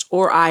obsessed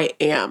or I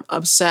am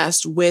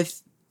obsessed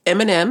with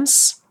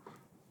M&M's,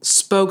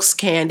 Spokes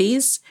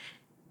candies,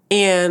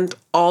 and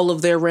all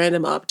of their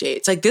random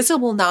updates. Like, this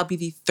will now be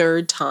the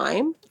third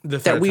time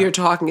that we are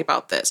talking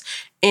about this.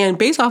 And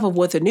based off of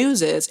what the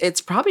news is, it's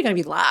probably going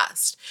to be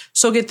last.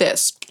 So get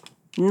this.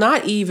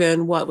 Not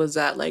even, what was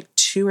that, like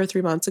 2 or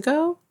 3 months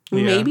ago,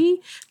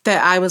 maybe,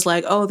 that I was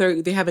like, oh,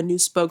 they have a new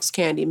Spokes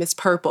candy, Miss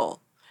Purple,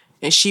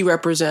 and she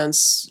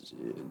represents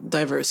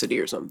diversity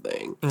or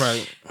something.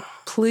 Right.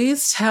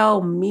 Please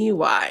tell me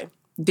why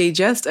they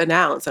just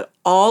announced that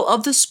all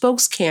of the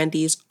Spokes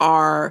candies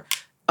are,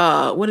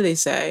 what do they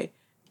say?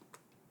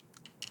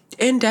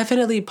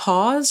 Indefinitely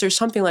paused or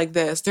something like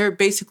this. They're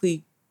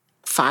basically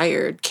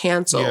fired,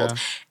 canceled. Yeah.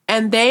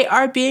 And they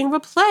are being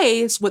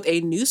replaced with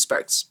a new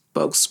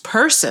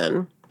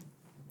spokesperson,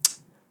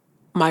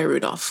 Maya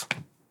Rudolph.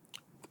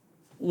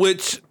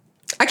 Which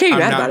I can't be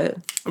mad about it.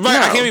 Right,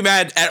 no. I can't be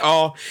mad at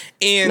all.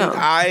 And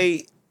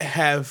I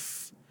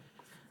have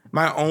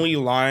my only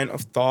line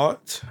of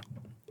thought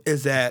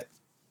is that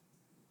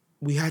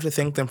we have to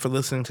thank them for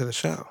listening to the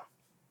show.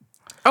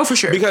 Oh, for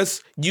sure.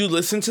 Because you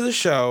listen to the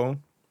show,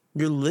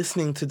 you're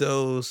listening to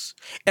those,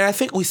 and I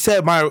think we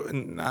said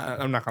I'm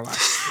not gonna lie.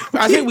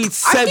 I think we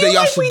said that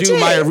y'all should do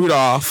Maya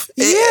Rudolph.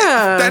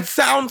 Yeah. That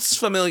sounds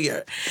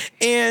familiar.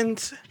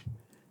 And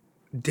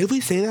did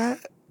we say that?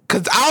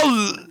 Because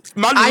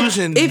my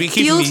delusion it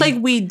feels like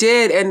we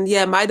did, and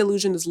yeah, my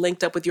delusion is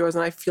linked up with yours,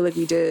 and I feel like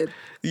we did.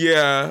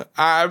 Yeah,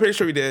 I'm pretty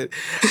sure we did.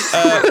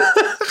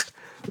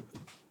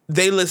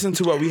 They listened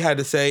to what we had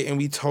to say, and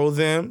we told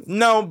them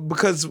no,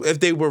 because if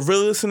they were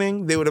really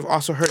listening, they would have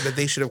also heard that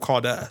they should have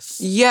called us.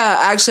 Yeah,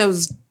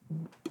 actually,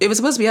 it was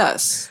supposed to be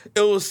us.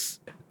 It was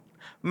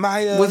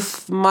Maya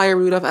with Maya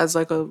Rudolph as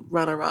like a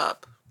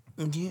runner-up.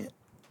 Yeah.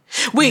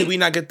 Wait, did we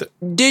not get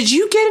Did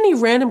you get any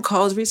random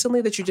calls recently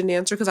that you didn't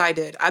answer? Because I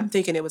did. I'm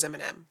thinking it was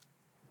Eminem.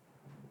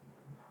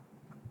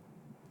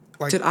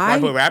 Like, did I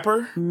a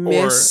rapper?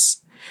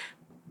 Miss?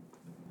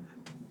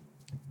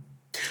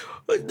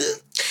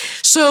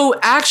 So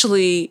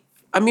actually,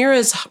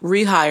 Amira's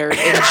rehired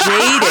and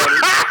Jaden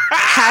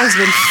has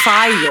been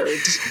fired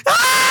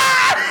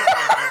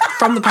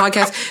from the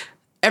podcast.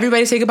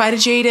 Everybody say goodbye to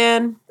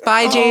Jaden.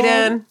 Bye,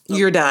 Jaden.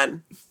 You're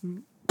done.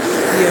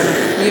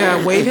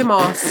 Yeah, wave him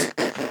off.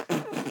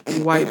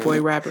 White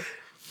boy rapper.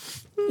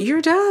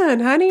 You're done,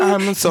 honey. You're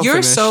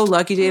finished. so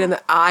lucky, Jaden,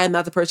 that I am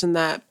not the person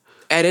that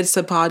edits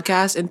the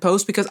podcast and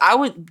post, because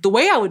the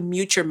way I would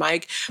mute your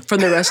mic from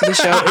the rest of the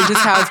show and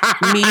just have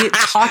me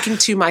talking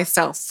to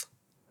myself.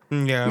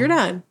 Yeah. You're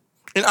done.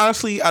 And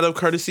honestly, out of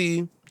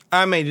courtesy,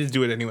 I may just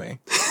do it anyway.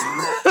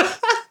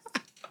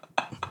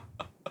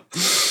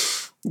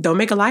 Don't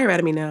make a liar out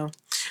of me now.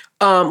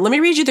 Let me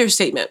read you their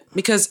statement,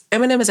 because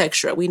Eminem is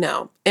extra. We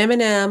know.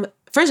 Eminem,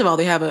 first of all,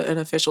 they have an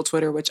official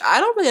Twitter, which I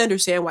don't really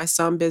understand why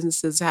some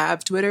businesses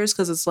have Twitters,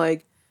 because it's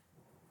like,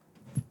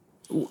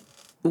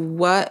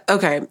 what?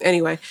 Okay,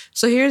 anyway.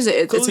 So here's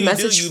it. It's a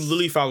message. You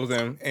literally follow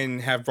them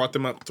and have brought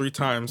them up 3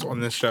 times on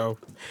this show.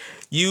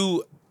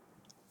 You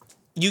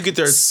get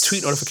their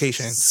tweet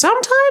notifications.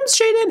 Sometimes,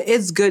 Jaden,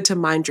 it's good to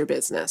mind your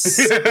business.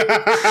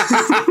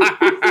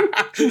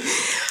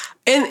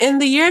 In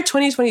the year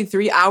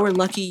 2023, our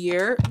lucky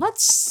year,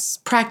 let's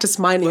practice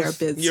minding our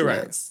business. You're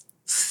right.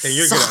 And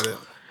you're good at it.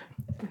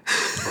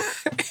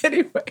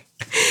 Anyway,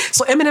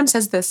 so Eminem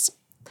says this: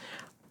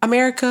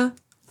 America,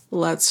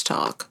 let's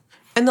talk.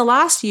 In the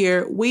last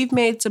year, we've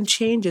made some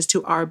changes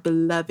to our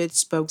beloved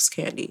Spokes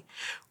candy.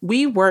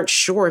 We weren't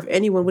sure if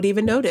anyone would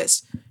even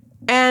notice.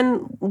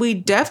 And we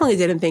definitely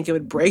didn't think it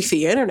would break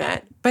the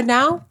internet. But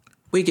now,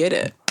 we get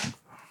it.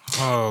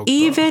 Oh,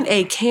 even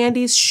a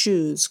candy's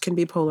shoes can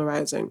be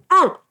polarizing.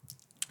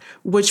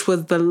 Which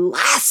was the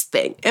last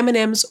thing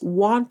M&M's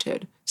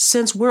wanted,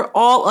 since we're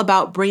all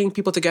about bringing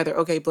people together.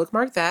 Okay,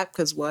 bookmark that,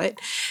 because what?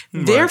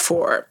 Right.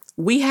 Therefore,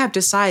 we have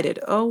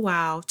decided,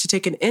 to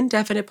take an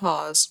indefinite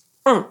pause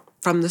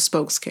from the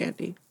Spokes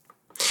candy.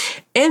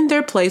 In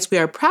their place, we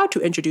are proud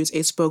to introduce a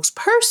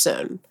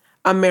spokesperson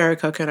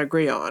America can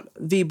agree on,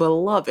 the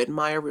beloved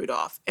Maya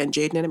Rudolph and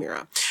Jaden and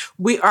Amira.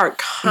 We are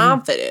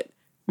confident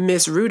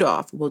Miss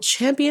Rudolph will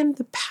champion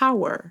the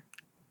power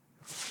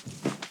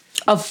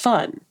of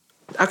fun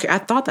Okay, I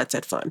thought that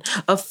said fun.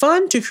 A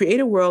fun to create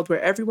a world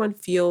where everyone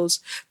feels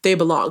they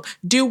belong.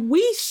 Do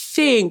we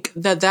think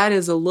that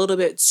is a little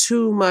bit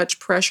too much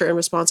pressure and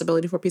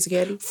responsibility for a piece of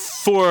candy?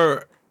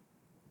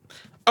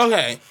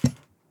 Okay.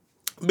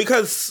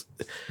 Because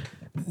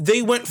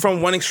they went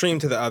from one extreme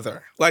to the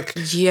other. Like,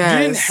 you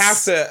didn't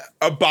have to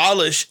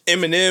abolish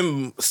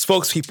M&M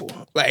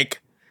spokespeople.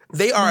 Like,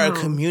 they are a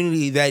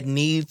community that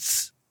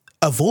needs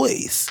a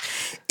voice.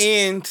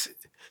 And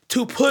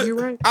to put... You're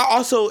right. I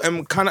also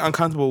am kind of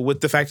uncomfortable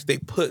with the fact that they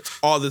put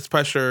all this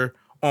pressure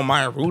on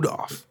Maya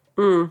Rudolph.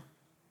 You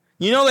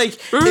know, like,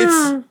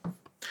 it's...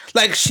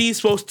 Like, she's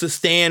supposed to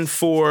stand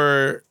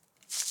for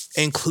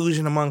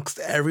inclusion amongst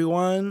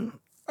everyone.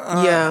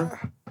 Yeah.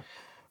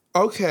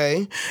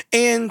 Okay.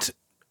 And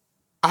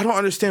I don't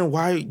understand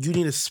why you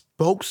need a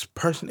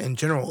spokesperson in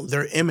general.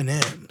 They're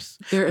M&Ms.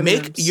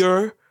 Make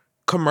your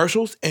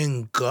commercials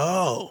and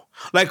go.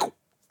 Like,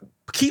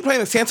 keep playing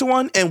the Santa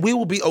one and we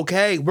will be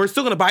okay. We're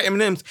still going to buy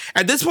M&Ms.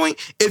 At this point,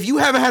 if you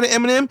haven't had an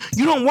M&M,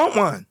 you don't want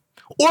one.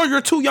 Or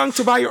you're too young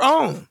to buy your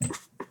own.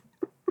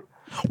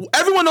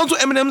 Everyone knows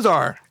what M&Ms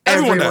are.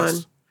 Everyone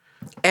does.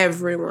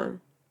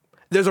 Everyone.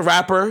 There's a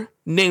rapper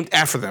named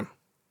after them.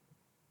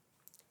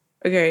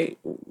 Okay.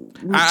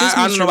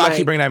 I don't know why I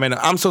keep bringing that man up.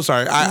 I'm so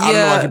sorry. I don't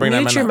know why I keep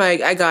bringing that man up. Mute your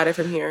mic. I got it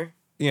from here.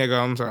 Yeah, go.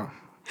 I'm sorry.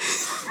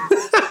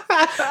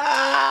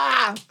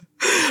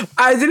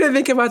 I didn't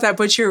think about that,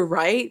 but you're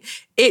right.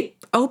 It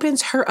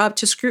opens her up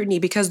to scrutiny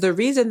because the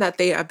reason that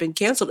they have been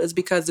canceled is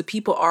because the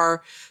people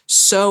are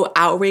so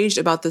outraged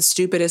about the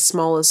stupidest,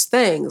 smallest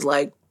things.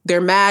 Like, they're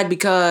mad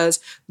because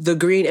the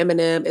green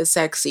M&M is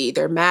sexy.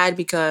 They're mad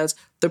because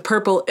the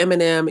purple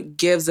M&M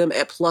gives them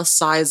a plus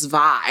size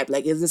vibe.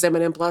 Like, is this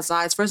M&M plus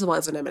size? First of all,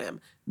 it's an M&M.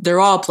 They're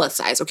all plus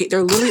size. Okay,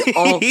 they're literally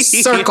all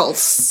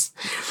circles.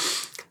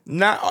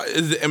 Not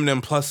is the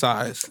M&M plus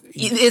size.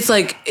 It's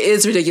like,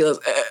 it's ridiculous.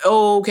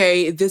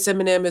 Okay, this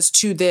M&M is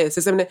to this.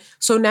 This M&M.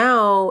 So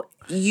now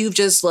you've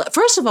just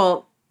first of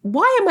all,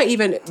 why am I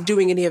even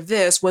doing any of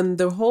this when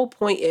the whole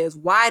point is,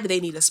 why do they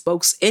need a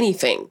spokes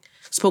anything?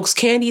 Spokes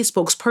candy,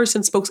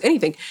 spokesperson, spokes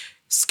anything.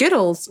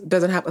 Skittles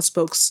doesn't have a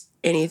spokes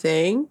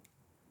anything.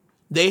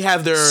 They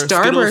have their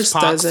Starburst Skittles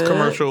Pops doesn't.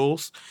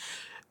 commercials.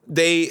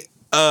 They,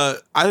 I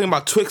think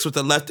about Twix with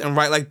the left and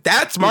right. Like,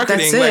 that's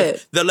marketing. That's like,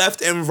 it. the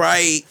left and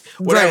right,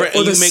 whatever. Right.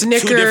 And Or you the make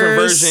Snickers. 2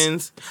 different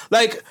versions.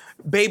 Like,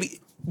 baby,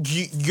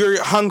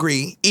 you're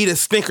hungry. Eat a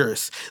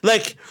Snickers.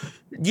 Like,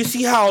 you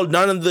see how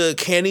none of the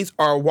candies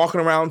are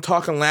walking around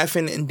talking,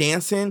 laughing, and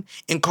dancing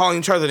and calling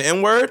each other the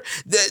N-word?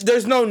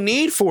 There's no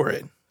need for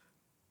it.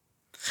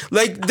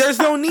 Like, there's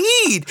no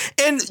need.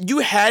 And you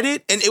had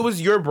it, and it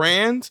was your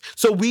brand,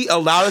 so we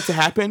allowed it to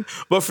happen.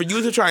 But for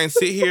you to try and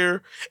sit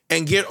here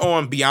and get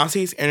on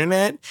Beyonce's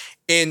internet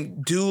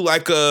and do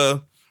like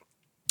a...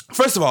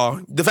 First of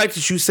all, the fact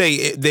that you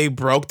say they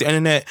broke the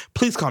internet,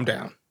 please calm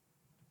down.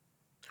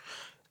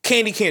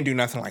 Candy can't do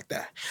nothing like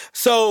that.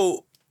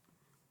 So,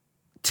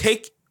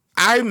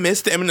 I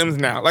miss the M&Ms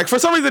now. Like, for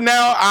some reason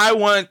now, I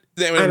want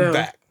the M&Ms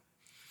back.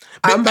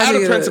 But out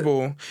of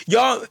principle,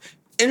 y'all...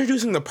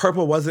 Introducing the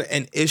purple wasn't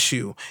an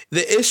issue.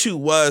 The issue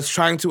was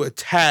trying to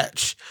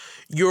attach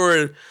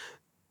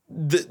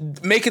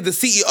make it the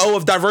CEO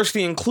of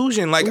diversity and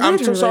inclusion. Like, literally.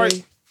 I'm so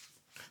sorry.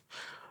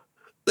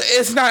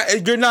 It's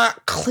not, you're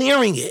not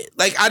clearing it.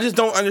 Like, I just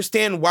don't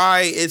understand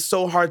why it's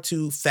so hard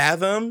to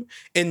fathom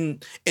in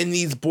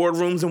these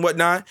boardrooms and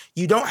whatnot.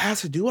 You don't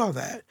have to do all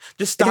that.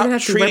 Just stop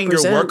treating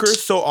your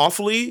workers so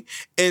awfully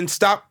and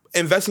stop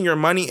investing your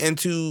money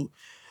into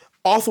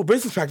awful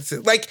business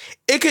practices. Like,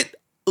 it could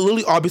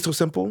literally all be so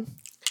simple.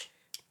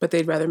 But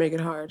they'd rather make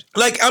it hard.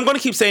 Like, I'm going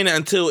to keep saying that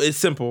until it's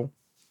simple.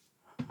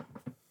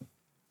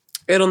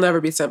 It'll never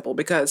be simple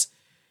because...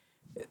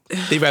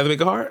 They'd rather make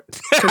it hard?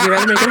 Because they'd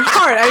rather make it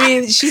hard. I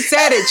mean, she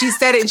said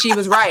it and she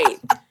was right.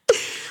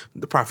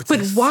 The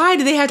prophetess. But why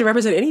do they have to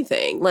represent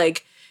anything?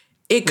 Like,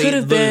 it could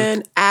have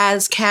been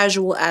as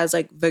casual as,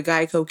 like, the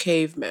Geico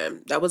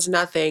caveman. That was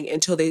nothing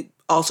until they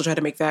also tried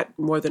to make that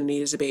more than it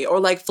needed to be. Or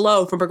like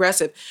Flo from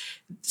Progressive.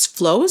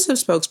 Flo is a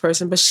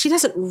spokesperson, but she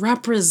doesn't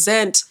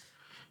represent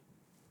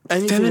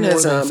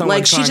feminism.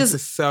 Like, she just... to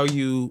sell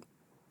you...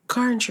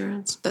 car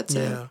insurance. That's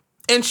it.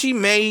 And she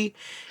may...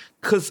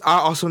 Because I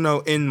also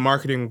know in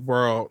marketing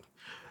world,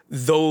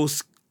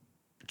 those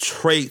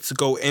traits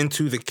go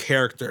into the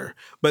character,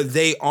 but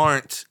they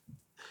aren't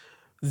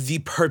the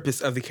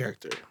purpose of the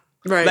character.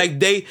 Right. Like,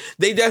 they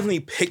definitely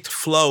picked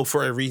Flo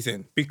for a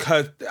reason,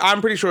 because I'm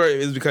pretty sure it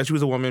was because she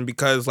was a woman,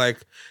 because like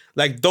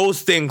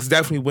those things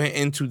definitely went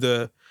into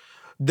the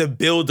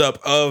buildup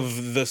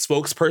of the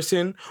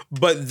spokesperson,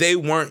 but they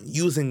weren't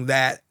using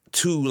that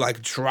to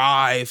like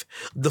drive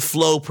the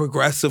Flo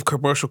progressive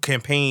commercial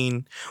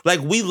campaign. Like,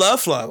 we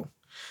love Flo.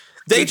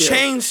 They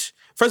changed,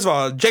 first of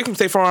all, Jake from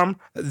State Farm,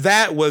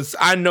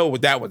 I know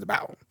what that was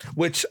about,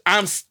 which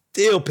I'm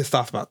still pissed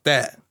off about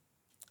that.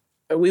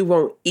 We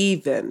won't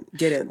even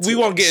get into it. We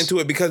won't get into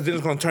it because then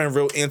it's going to turn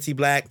real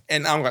anti-black,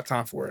 and I don't got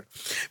time for it.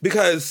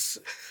 Because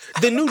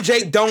the new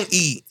Jake don't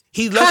eat.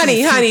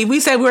 Honey, we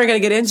said we weren't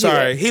going to get into it.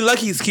 Sorry, he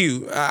lucky he's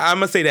cute. I'm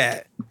going to say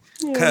that.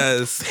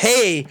 Cause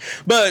hey,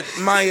 but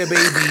Maya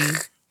baby,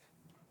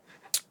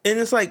 and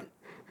it's like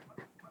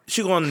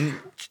she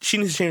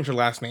needs to change her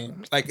last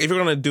name. Like if you're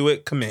gonna do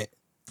it, commit.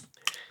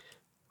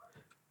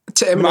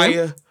 To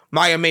Eminem?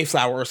 Maya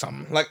Mayflower or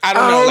something. Like I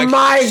don't know. Like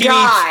my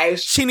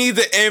gosh, she needs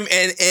an M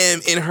and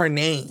M in her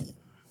name.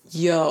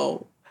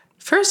 Yo,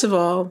 first of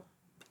all,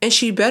 and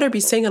she better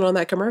be singing on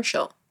that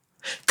commercial,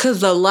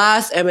 cause the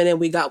last Eminem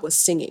we got was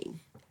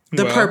singing.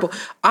 The purple.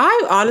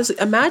 I honestly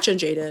imagine,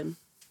 Jaden,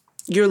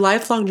 your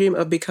lifelong dream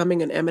of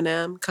becoming an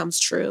Eminem comes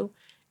true,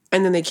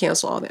 and then they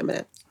cancel all the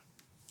Eminem.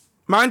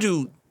 Mind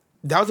you,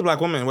 that was a black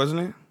woman,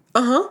 wasn't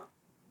it?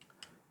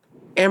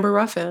 Amber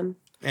Ruffin.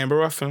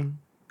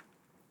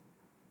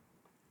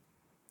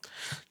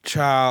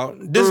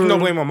 Child, this is no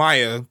blame on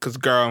Maya, because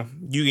girl,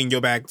 you in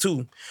your bag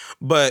too.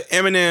 But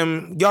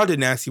Eminem, y'all did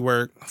nasty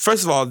work.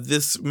 First of all,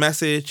 this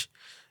message,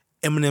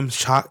 MM's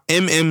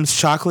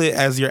chocolate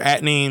as your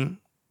at name,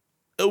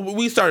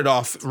 we started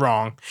off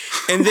wrong.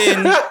 And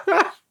then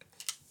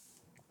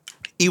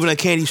even a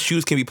candy's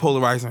shoes can be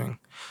polarizing.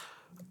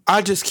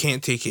 I just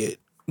can't take it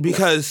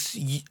because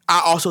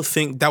I also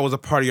think that was a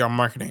part of your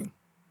marketing.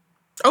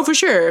 Oh, for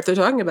sure. If they're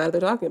talking about it,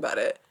 they're talking about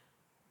it.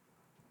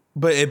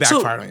 But it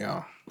backfired on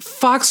y'all.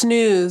 Fox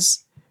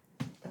News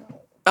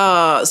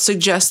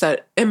suggests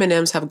that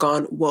M&Ms have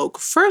gone woke.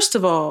 First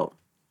of all,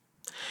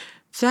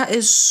 that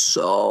is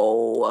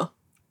so...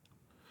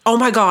 Oh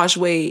my gosh,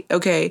 wait.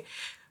 Okay.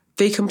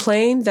 They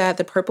complained that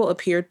the purple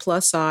appeared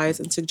plus size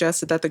and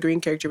suggested that the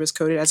green character was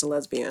coded as a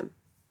lesbian.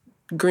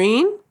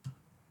 Green?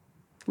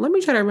 Let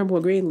me try to remember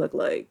what green looked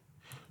like.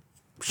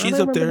 She's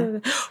up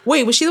there.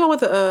 Wait, was she the one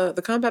with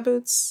the combat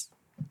boots?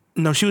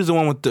 No, she was the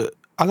one with the...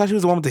 I thought she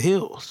was the one with the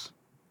heels.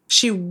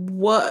 She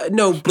was...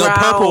 No,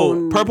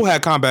 brown. No, purple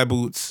had combat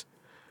boots.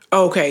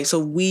 Okay, so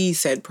we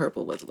said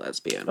purple was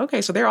lesbian.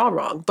 Okay, so they're all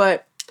wrong,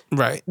 but...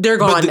 Right. They're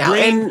gone now.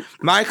 Green, and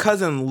my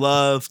cousin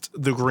loved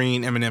the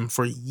green M&M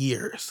for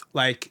years.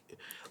 Like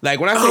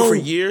when I say for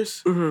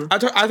years, I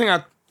feel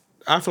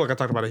like I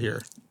talked about it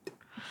here.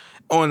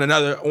 On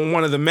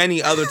one of the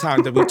many other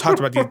times that we talked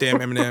about these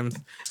damn M&Ms.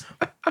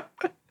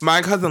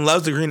 My cousin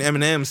loves the green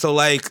M&M, so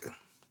like,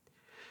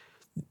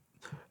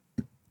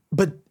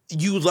 but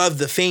you love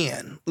the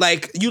fan.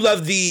 Like you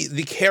love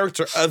the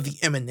character of the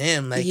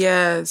M&M. Like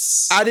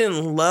yes. I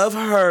didn't love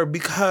her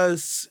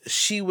because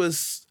she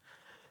was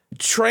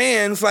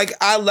trans. Like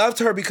I loved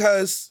her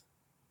because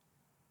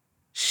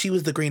she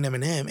was the green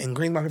M&M and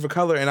green my favorite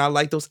color, and I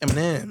like those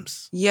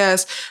M&Ms.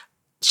 Yes.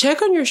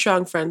 Check on your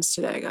strong friends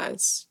today,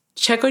 guys.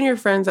 Check on your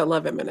friends that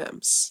love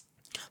M&Ms.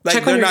 Like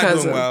check they're on your not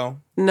cousin. doing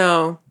well.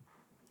 No.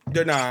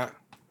 They're not.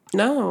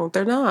 No,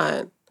 they're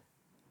not.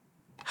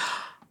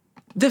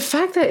 The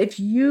fact that if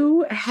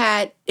you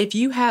have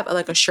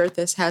like a shirt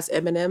that has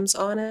M&Ms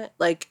on it,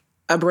 like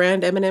a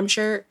brand M&M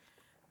shirt,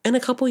 in a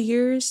couple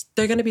years,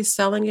 they're going to be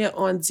selling it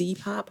on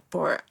Depop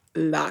for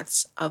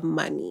lots of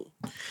money.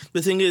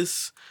 The thing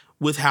is,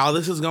 with how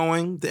this is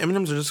going, the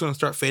M&Ms are just going to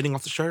start fading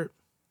off the shirt.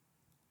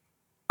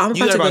 I'm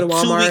about to go to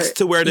Walmart. 2 weeks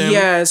to wear them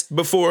yes.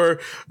 before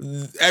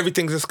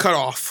everything's just cut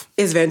off.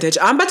 It's vintage.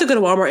 I'm about to go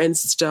to Walmart and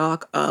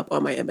stock up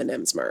on my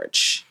M&M's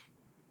merch.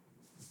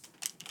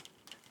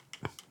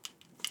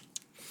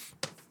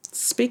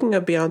 Speaking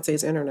of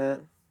Beyonce's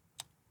internet.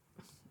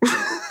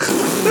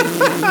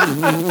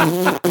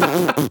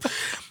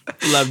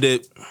 Loved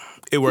it.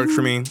 It worked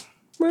for me.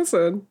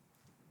 Listen.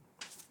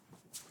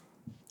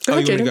 You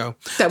want to go?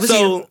 That was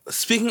you.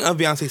 Speaking of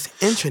Beyonce's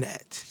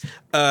internet,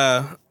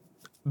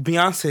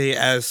 Beyonce,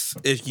 as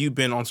if you've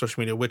been on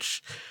social media,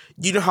 which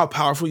you know how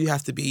powerful you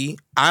have to be.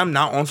 I'm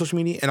not on social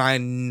media, and I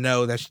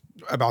know that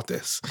about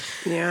this.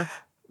 Yeah.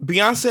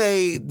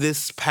 Beyonce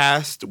this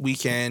past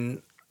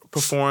weekend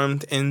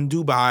performed in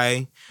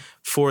Dubai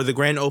for the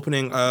grand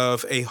opening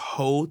of a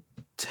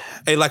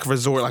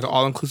resort, like an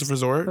all-inclusive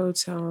resort.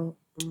 Hotel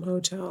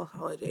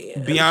Holiday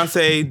Inn.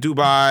 Beyonce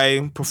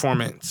Dubai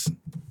performance.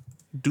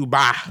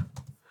 Dubai.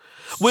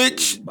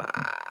 Which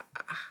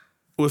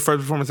with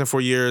first performance in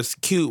 4 years,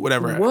 cute,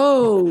 whatever.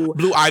 Whoa.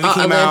 Blue Ivy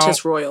came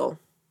Atlantis Royal.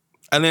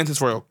 Atlantis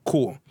Royal,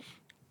 cool.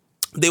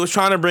 They was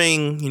trying to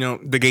bring,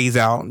 the gays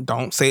out.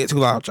 Don't say it too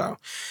loud, y'all.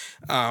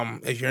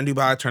 If you're in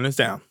Dubai, turn this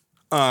down.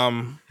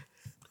 I'm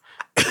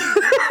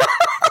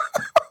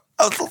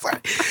so sorry.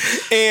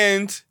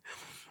 And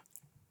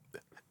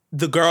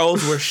the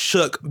girls were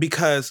shook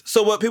because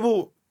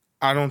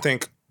I don't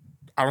think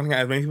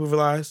as many people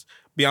realize,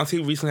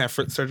 Beyonce recently had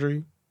foot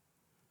surgery.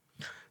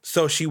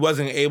 So she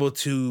wasn't able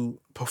to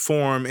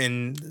perform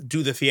and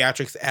do the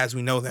theatrics as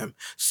we know them.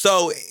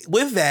 So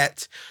with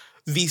that,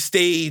 the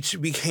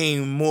stage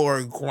became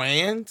more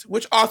grand,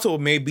 which also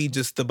may be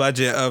just the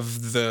budget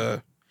of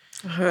the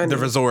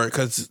resort,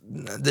 because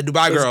the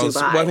Dubai girls,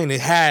 one thing they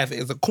have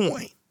is a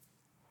coin.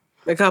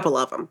 A couple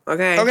of them,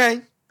 okay?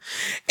 Okay.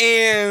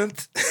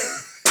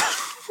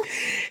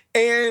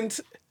 And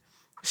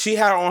she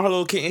had on her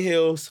little kitten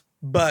heels,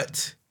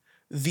 but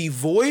the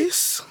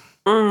voice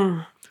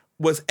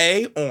was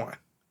A, on.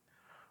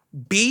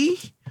 B,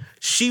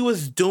 she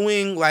was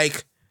doing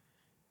like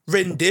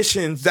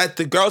renditions that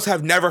the girls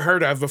have never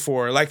heard of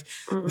before. Like,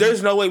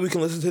 there's no way we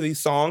can listen to these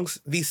songs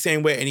the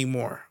same way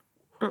anymore.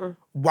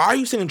 Why are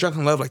you singing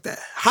Drunken Love like that?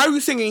 How are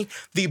you singing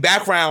the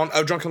background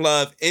of Drunken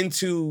Love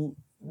into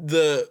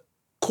the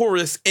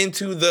chorus,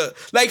 into the...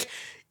 Like,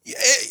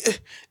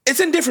 it's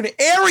in different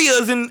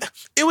areas, and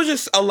it was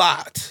just a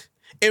lot.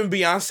 And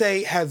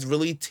Beyonce has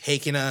really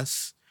taken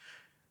us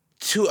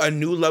to a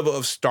new level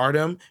of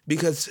stardom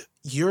because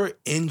you're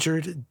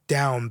injured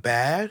down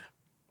bad.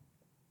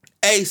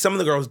 A, some of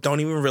the girls don't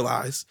even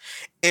realize.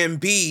 And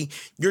B,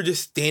 you're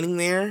just standing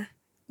there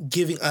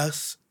giving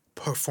us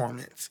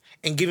performance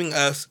and giving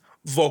us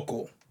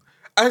vocal.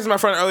 I asked my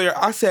friend earlier,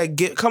 I said,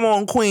 come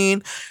on,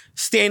 queen.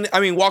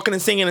 Walking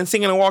and singing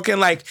and walking.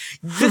 Like,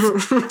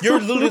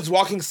 you're literally just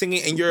walking,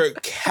 singing, and you're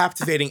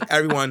captivating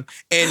everyone.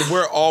 And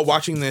we're all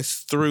watching this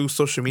through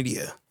social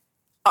media.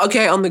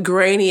 Okay, on the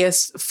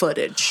grainiest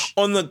footage.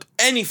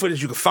 Any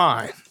footage you can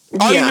find.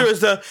 All you hear is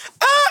the,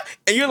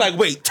 and you're like,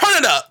 wait, turn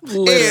it up.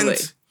 Literally.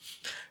 And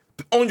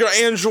on your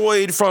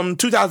Android from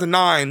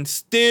 2009,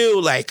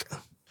 still like,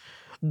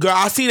 girl,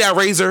 I see that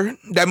Razr,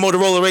 that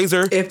Motorola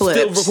Razr,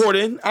 still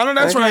recording. I know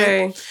that's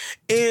right.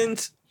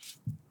 And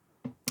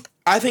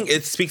I think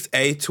it speaks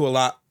a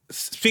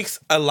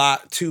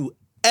lot to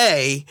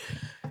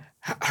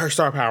her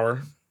star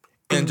power,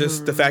 and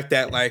just the fact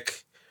that,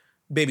 like,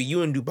 baby,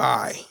 you in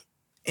Dubai,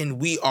 and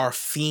we are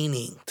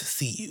fiending to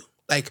see you.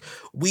 Like,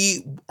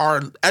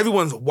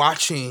 everyone's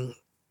watching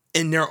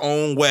in their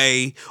own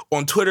way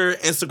on Twitter,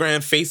 Instagram,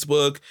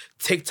 Facebook,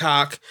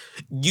 TikTok,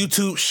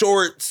 YouTube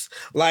Shorts.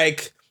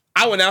 Like,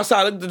 I went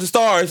outside, looked at the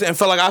stars, and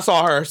felt like I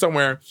saw her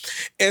somewhere.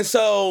 And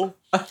so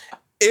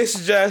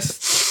it's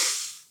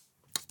just,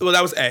 well,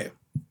 that was A.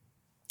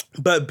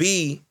 But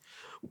B,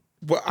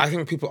 what I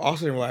think people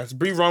also didn't realize,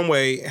 Bree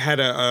Runway had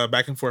a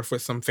back and forth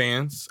with some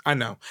fans. I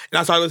know. And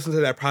I started listening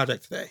to that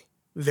project today.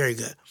 Very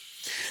good.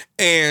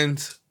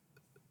 And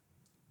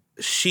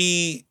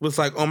she was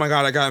like, oh my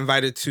God, I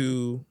get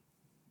to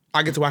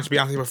watch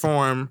Beyonce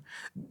perform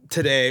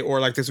today or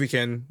like this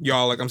weekend.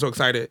 Y'all, like, I'm so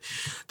excited.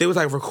 They was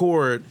like,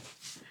 record.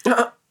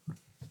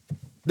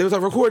 They was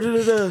like, record.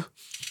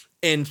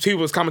 And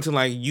people was commenting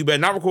like, you better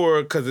not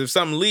record, because if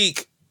something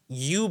leak,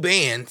 you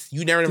banned.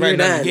 You never invited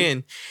them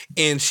again.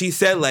 And she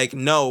said, like,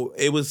 no,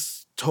 it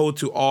was told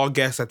to all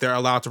guests that they're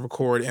allowed to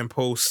record and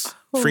post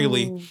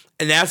freely.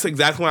 And that's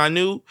exactly when I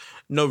knew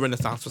no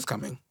Renaissance was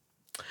coming.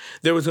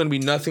 There was going to be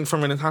nothing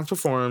from Renaissance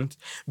performed,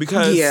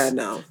 because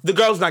the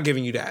girl's not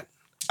giving you that.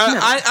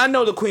 I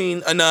know the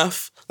queen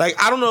enough.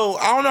 Like, I don't know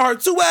her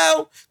too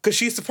well, because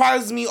she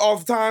surprises me all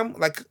the time.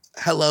 Like,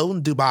 hello,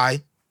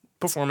 Dubai,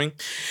 performing.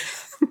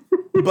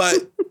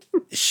 But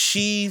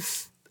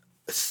she's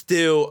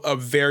still a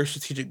very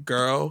strategic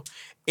girl,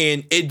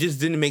 and it just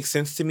didn't make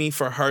sense to me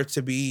for her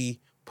to be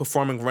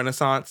performing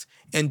Renaissance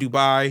in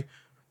Dubai,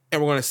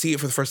 and we're going to see it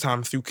for the first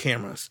time through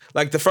cameras.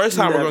 Like, the first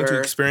time we're going to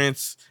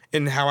experience,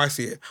 and how I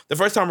see it, the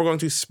first time we're going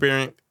to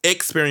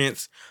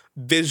experience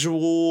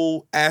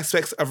visual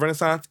aspects of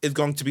Renaissance is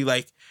going to be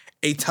like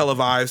a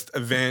televised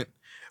event,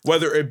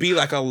 whether it be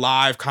like a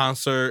live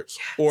concert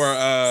or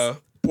the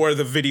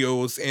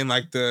videos in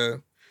like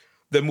the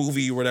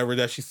movie or whatever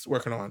that she's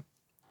working on.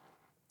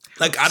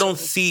 Like, I don't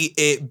see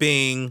it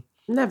being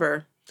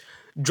never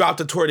drop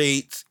the tour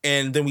dates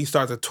and then we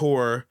start the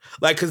tour.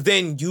 Like, because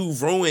then you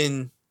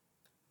ruin.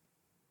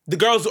 The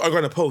girls are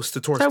going to post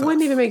the tour stuff. That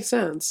wouldn't even make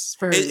sense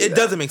for her. It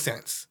doesn't make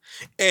sense.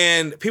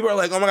 And people are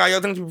like, oh my God, y'all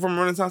think people from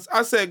Renaissance?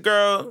 I said,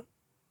 girl,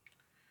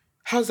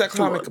 how's that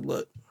clown makeup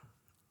look?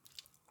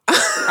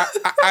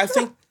 I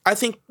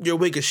think your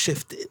wig is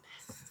shifted.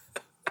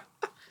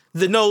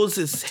 The nose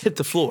is hit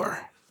the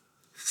floor.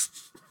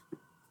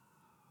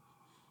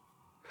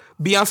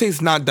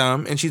 Beyonce's not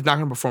dumb, and she's not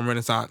going to perform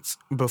Renaissance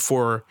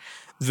before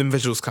the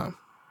visuals come.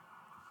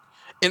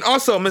 And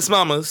also, Miss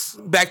Mamas,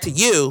 back to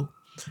you.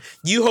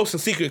 You hosting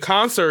secret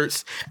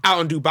concerts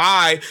out in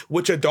Dubai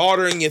with your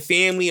daughter and your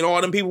family, and all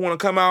them people want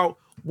to come out.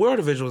 Where are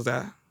the visuals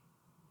at?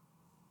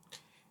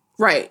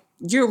 Right.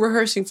 You're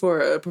rehearsing for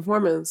a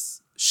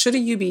performance.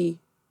 Shouldn't you be?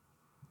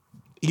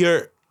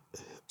 It'll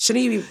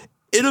be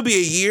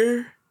a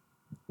year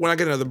when I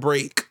get another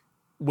break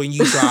when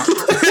you drop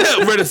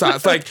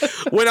Renaissance. Like,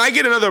 when I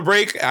get another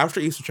break after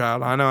Easter,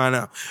 child, I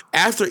know.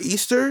 After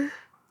Easter,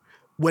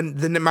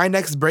 when my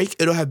next break,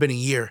 it'll have been a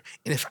year.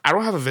 And if I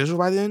don't have a visual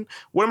by then,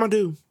 what am I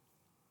do?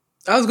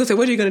 I was going to say,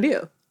 what are you going to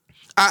do?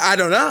 I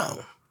don't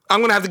know. I'm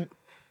going to have to...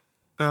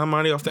 I'm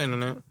already off the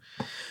internet.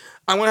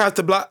 I'm going to have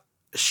to block...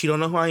 She don't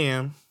know who I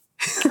am.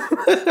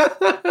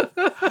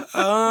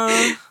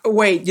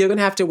 Wait, you're going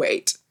to have to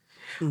wait.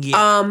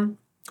 Yeah.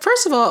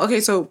 First of all,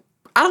 okay, so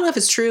I don't know if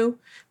it's true,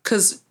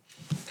 because,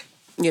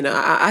 you know,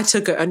 I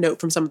took a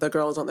note from some of the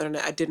girls on the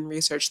internet. I didn't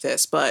research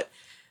this, but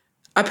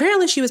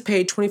apparently she was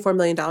paid $24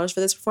 million for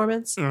this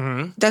performance.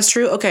 Mm-hmm. That's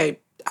true? Okay.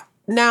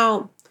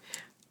 Now,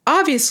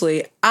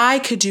 obviously, I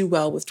could do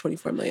well with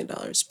 $24 million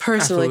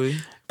personally. Absolutely.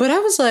 But I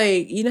was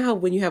like, you know how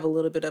when you have a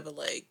little bit of a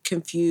like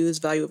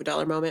confused value of a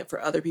dollar moment for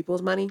other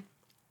people's money?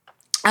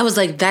 I was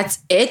like, that's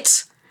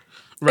it?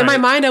 In my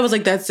mind, I was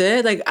like, that's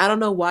it. Like, I don't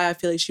know why I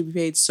feel like she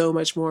paid so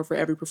much more for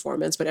every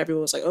performance, but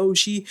everyone was like, oh,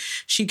 she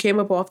came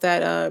up off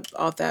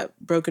that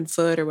broken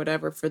foot or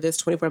whatever for this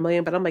 24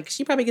 million. But I'm like,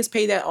 she probably gets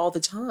paid that all the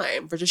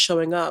time for just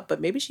showing up.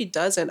 But maybe she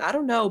doesn't. I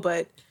don't know.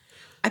 But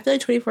I feel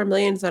like 24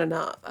 million is not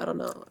enough. I don't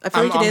know. I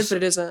feel like it is, but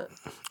it isn't.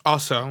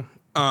 Also,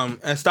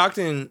 at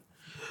Stockton,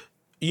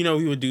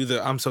 we would do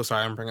I'm so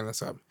sorry I'm bringing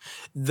this up.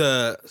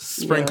 The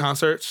spring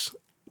concerts.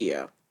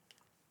 Yeah.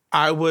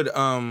 I would,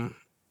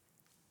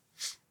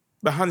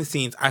 behind the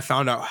scenes, I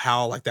found out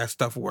how, like, that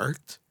stuff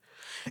worked.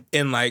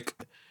 And, like,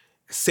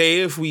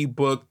 say if we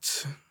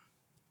booked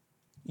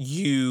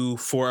you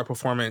for a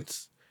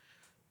performance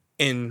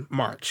in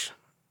March,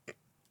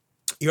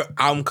 your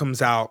album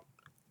comes out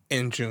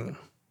in June.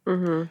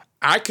 Mm-hmm.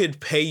 I could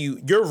pay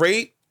you, your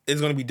rate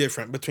is going to be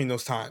different between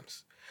those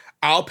times.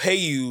 I'll pay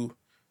you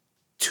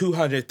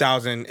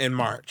 $200,000 in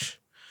March.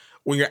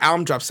 When your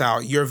album drops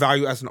out, your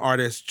value as an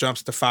artist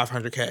jumps to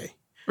 $500K.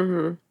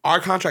 Mm-hmm. Our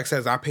contract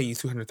says I pay you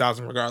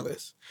 $200,000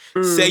 regardless.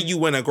 Say you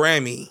win a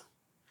Grammy,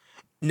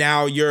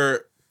 now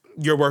you're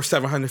worth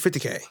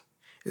 $750K.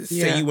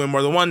 Say you win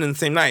more than one in the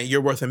same night,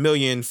 you're worth $1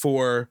 million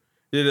for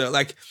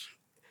like.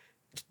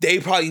 They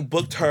probably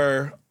booked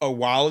her a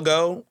while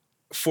ago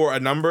for a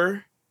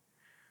number,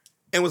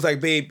 and was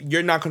like, "Babe,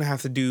 you're not gonna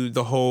have to do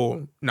the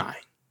whole 9."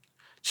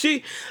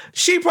 She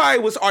probably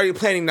was already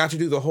planning not to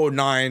do the whole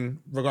 9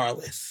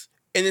 regardless,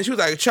 and then she was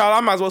like, "Child,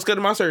 I might as well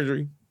schedule my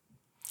surgery."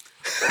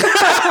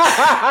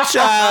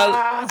 Child,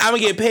 I'm gonna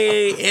get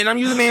paid and I'm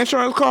using my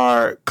insurance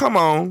card. Come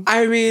on.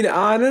 I mean,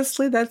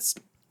 honestly, that's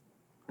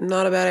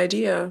not a bad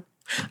idea.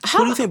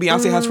 What do you think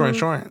Beyonce has for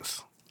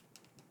insurance?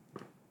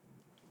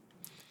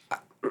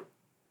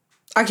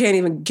 I can't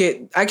even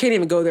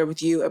go there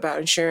with you about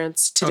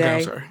insurance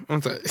today. Okay,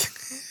 I'm sorry.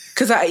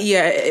 Because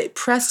it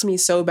pressed me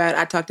so bad.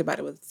 I talked about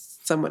it with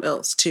someone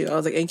else too. I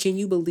was like, and can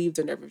you believe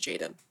the nerve of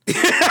Jaden?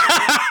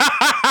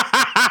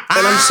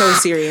 And I'm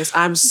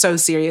so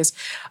serious.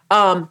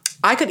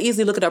 I could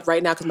easily look it up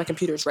right now because my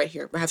computer is right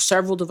here. I have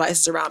several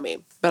devices around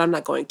me, but I'm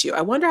not going to.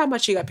 I wonder how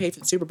much she got paid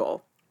for the Super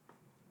Bowl.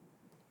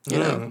 You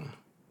know?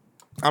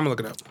 I'm going to look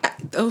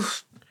it up.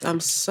 I'm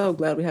so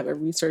glad we have a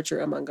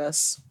researcher among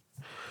us.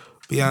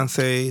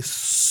 Beyonce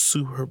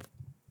Super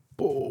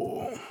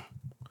Bowl.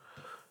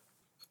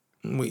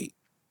 Wait.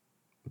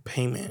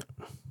 Payment.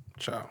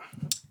 Ciao.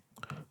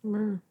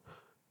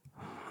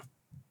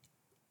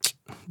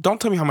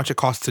 Don't tell me how much it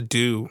costs to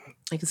do.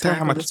 Exactly.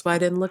 How much? That's why I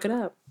didn't look it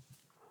up.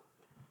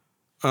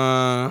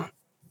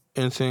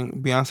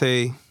 Interesting.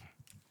 Beyonce.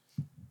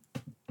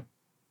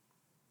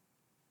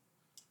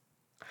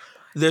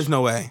 There's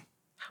no way.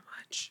 How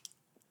much?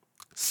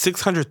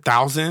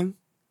 600,000.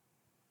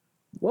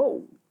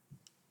 Whoa.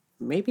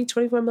 Maybe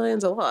 24 million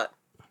is a lot.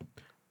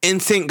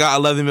 NSYNC got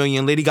 11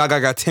 million. Lady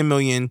Gaga got 10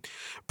 million.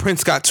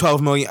 Prince got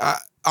 12 million.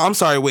 I'm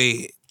sorry.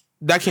 Wait,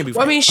 that can't be.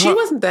 Well, I mean, she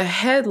wasn't the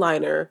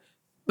headliner,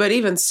 but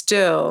even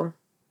still.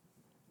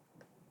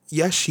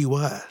 Yes, she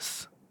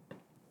was.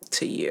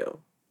 To you.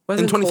 In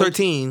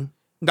 2013.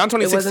 Not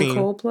 2016.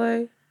 It wasn't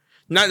Coldplay?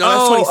 No,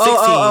 that's 2016.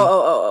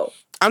 Oh.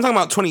 I'm talking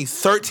about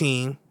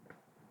 2013.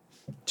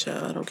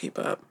 Child, I don't keep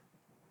up.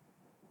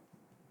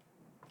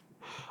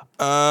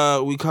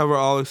 We cover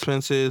all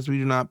expenses. We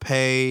do not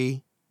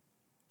pay.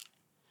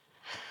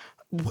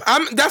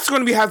 That's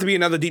going to have to be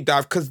another deep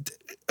dive because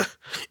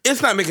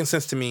it's not making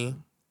sense to me.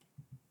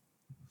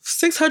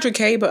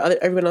 $600K, but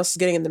everyone else is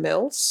getting in the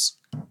mills?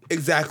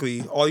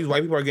 Exactly. All these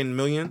white people are getting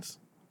millions.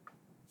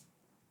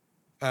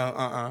 Who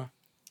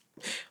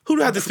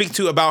do I have to speak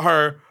to about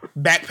her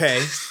back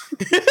pay?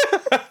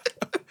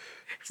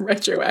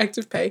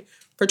 Retroactive pay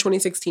for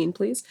 2016,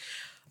 please.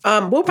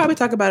 We'll probably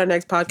talk about our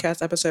next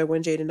podcast episode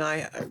when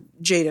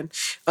Jaden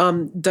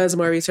does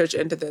more research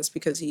into this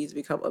because he's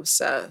become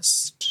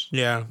obsessed.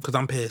 Yeah, because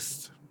I'm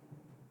pissed.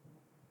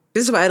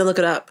 This is why I didn't look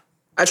it up.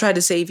 I tried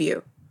to save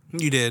you.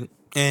 You did.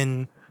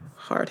 And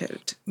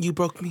hard-headed. You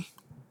broke me.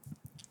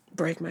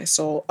 Break my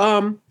soul.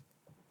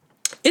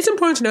 It's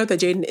important to note that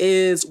Jaden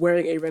is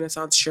wearing a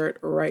Renaissance shirt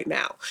right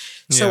now.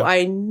 So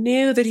I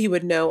knew that he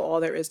would know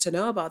all there is to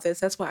know about this.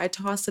 That's why I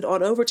tossed it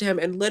on over to him.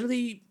 And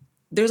literally,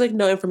 there's like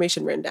no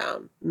information written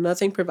down.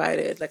 Nothing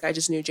provided. Like, I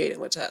just knew Jaden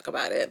would talk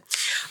about it.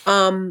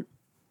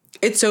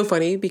 It's so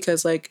funny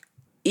because, like,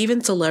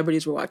 even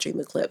celebrities were watching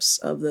the clips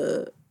of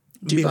the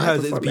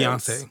Dubai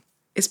performance. It's Beyonce.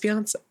 It's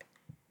Beyonce.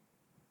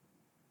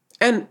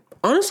 And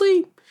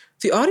honestly,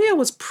 the audio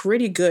was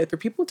pretty good for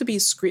people to be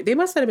they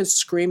must not have been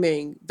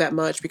screaming that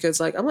much because,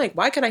 like, I'm like,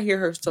 why can I hear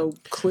her so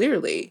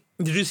clearly?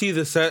 Did you see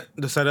the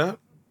setup?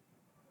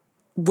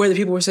 Where the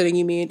people were sitting,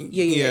 you mean?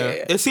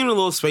 Yeah. It seemed a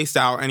little spaced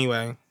out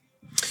anyway.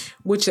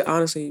 Which,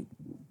 honestly,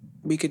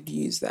 we could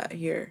use that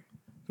here.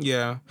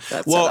 Yeah.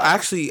 Well,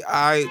 actually,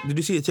 did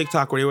you see the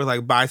TikTok where they were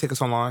like, buy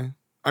tickets online?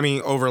 I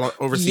mean,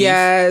 overseas.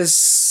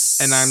 Yes.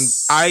 And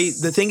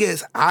the thing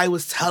is, I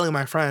was telling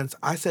my friends,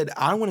 I said,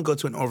 I want to go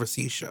to an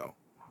overseas show.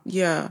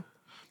 Yeah.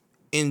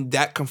 And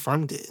that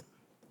confirmed it.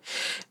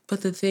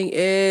 But the thing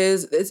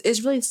is,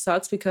 it really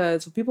sucks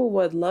because people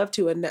would love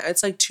to, and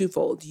it's like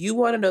twofold. You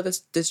want to know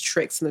this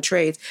tricks and the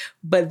trades,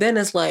 but then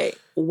it's like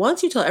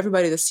once you tell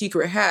everybody the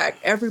secret hack,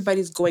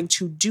 everybody's going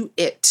to do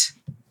it.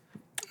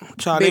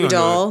 Child, Baby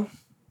doll.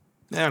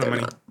 They don't have no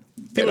money.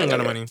 People ain't got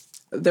no money.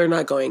 They're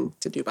not going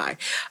to Dubai.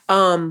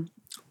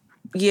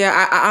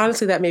 Yeah, I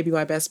honestly, that may be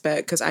my best bet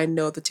because I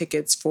know the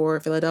tickets for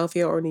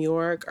Philadelphia or New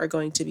York are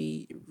going to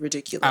be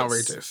ridiculous.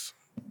 Outrageous.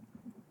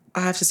 I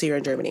have to see her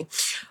in Germany.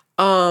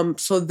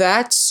 So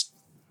that's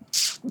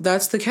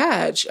the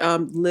catch.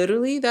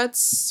 Literally,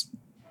 that's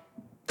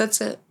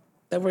it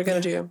that we're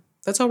gonna do.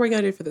 That's all we're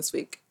gonna do for this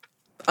week.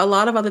 A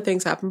lot of other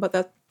things happen, but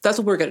that's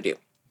what we're gonna do.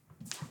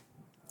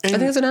 And I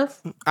think it's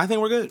enough. I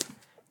think we're good.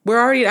 We're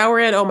already an hour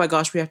in. Oh my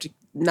gosh, we have to.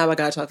 Now I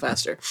gotta talk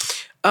faster.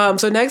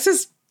 So next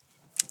is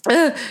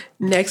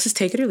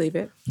Take It or Leave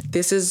It.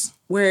 This is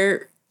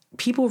where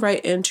people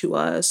write into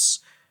us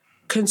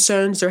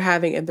concerns they're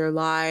having in their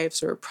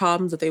lives or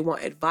problems that they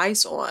want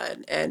advice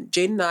on. And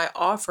Jane and I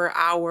offer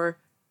our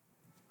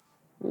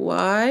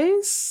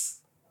wise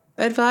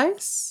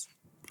advice.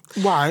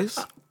 Wise.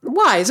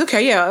 Wise.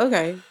 Okay. Yeah.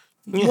 Okay.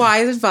 Yeah.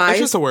 Wise advice. That's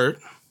just a word.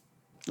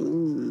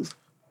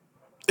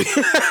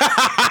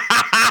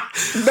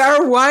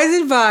 Our wise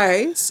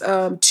advice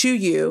to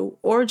you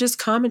or just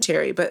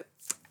commentary. But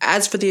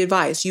as for the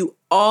advice, you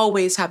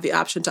always have the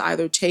option to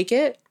either take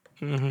it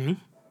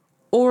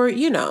or,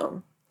 You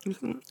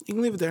can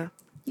leave it there.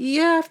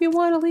 Yeah, if you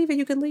want to leave it,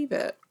 you can leave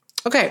it.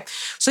 Okay,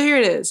 so here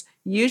it is.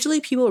 Usually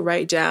people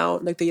write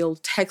down, like they'll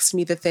text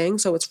me the thing,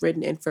 so it's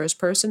written in first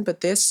person,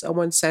 but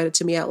someone said it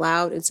to me out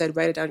loud and said,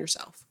 write it down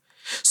yourself.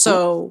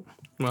 So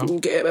I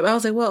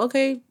was like, well,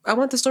 okay, I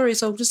want the story,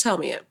 so just tell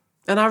me it.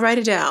 And I'll write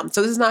it down.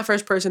 So this is not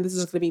first person. This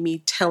is going to be me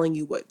telling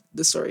you what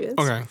the story is.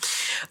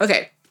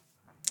 Okay.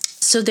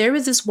 So there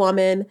is this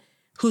woman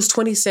who's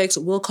 26.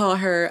 We'll call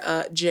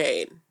her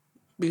Jane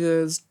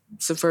because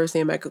it's the first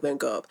name I could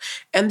think of.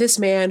 And this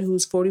man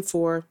who's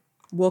 44,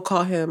 we'll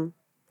call him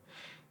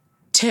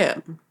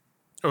Tim.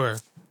 Okay.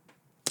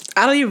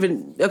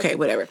 Okay,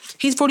 whatever.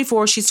 He's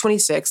 44, she's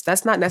 26.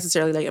 That's not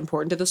necessarily like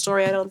important to the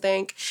story, I don't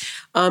think.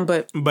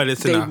 But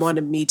it's they enough.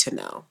 wanted me to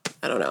know.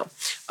 I don't know.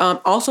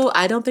 Also,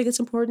 I don't think it's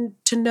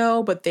important to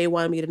know, but they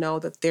wanted me to know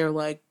that they're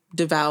like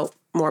devout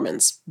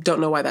Mormons. Don't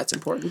know why that's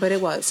important, but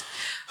it was.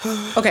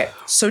 Okay,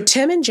 so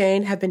Tim and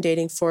Jane have been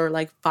dating for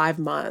like 5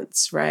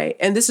 months, right?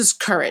 And this is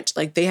current.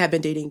 Like they have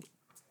been dating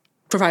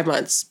for 5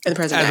 months in the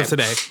present As time. of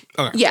today.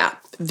 Okay. Yeah.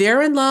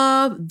 They're in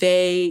love.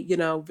 They,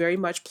 very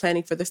much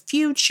planning for the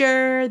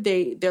future.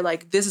 They're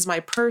like, this is my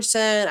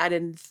person. I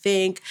didn't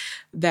think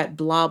that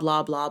blah,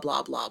 blah, blah,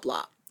 blah, blah,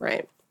 blah.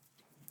 Right.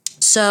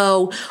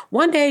 So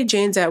one day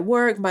Jane's at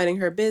work, minding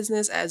her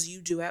business as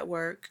you do at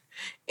work.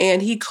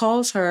 And he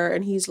calls her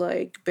and he's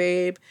like,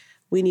 babe,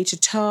 we need to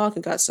talk. I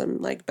got some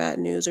like bad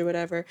news or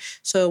whatever.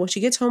 So when she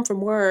gets home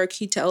from work,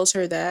 he tells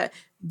her that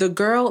the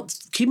girl,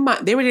 keep in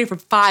mind, they were dating for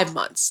 5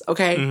 months.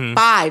 Okay.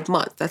 5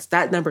 months.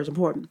 That number is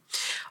important.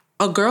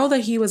 A girl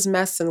that he was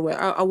messing with,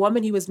 a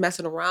woman he was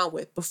messing around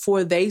with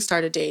before they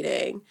started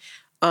dating.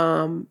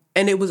 And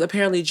it was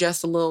apparently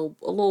just a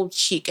little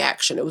cheek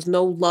action. It was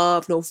no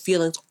love, no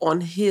feelings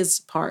on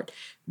his part.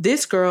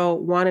 This girl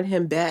wanted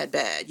him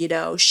bad.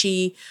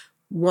 She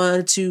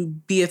wanted to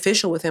be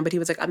official with him, but he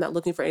was like, I'm not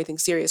looking for anything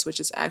serious, which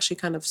is actually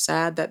kind of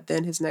sad that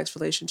then his next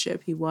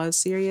relationship, he was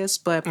serious,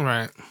 but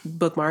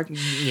bookmark.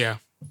 Yeah.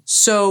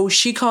 So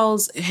she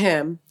calls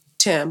him,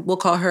 Tim, we'll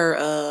call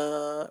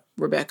her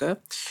Rebecca.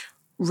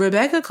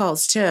 Rebecca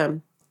calls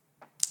Tim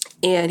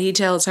and he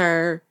tells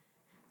her,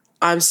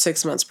 I'm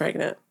 6 months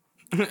pregnant.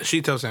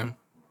 She tells him.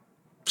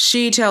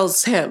 She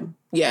tells him,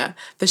 that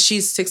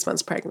she's 6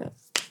 months pregnant.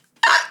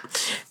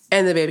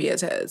 And the baby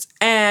is his.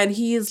 And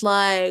he's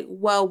like,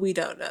 well, we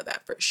don't know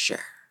that for sure.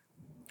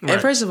 Right.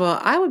 And first of all,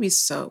 I would be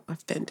so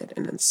offended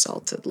and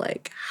insulted.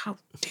 Like, how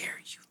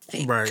dare you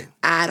think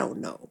I don't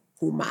know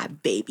who my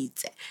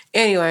baby's at?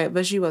 Anyway,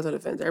 but she wasn't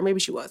offended. Or maybe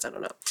she was. I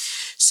don't know.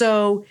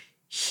 So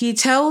he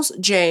tells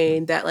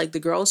Jane that like the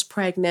girl's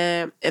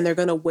pregnant and they're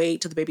going to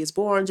wait till the baby is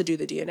born to do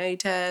the DNA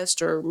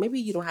test. Or maybe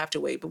you don't have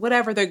to wait, but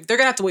whatever. They're going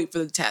to have to wait for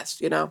the test,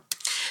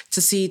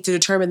 to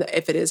determine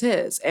if it is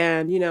his.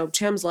 And,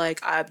 Tim's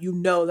like, that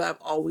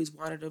I've always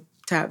wanted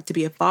to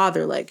be a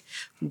father. Like,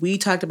 we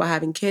talked about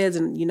having kids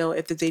and,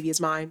 if the baby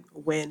is mine,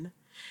 when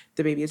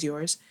the baby is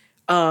yours.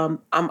 I'm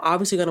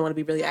obviously going to want to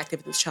be really active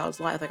in this child's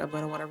life. Like, I'm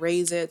going to want to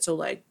raise it. So,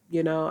 like,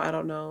 I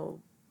don't know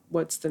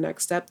what's the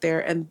next step there.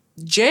 And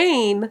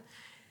Jane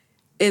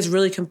is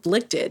really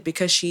conflicted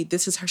because she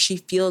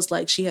feels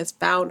like she has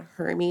found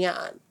her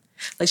man.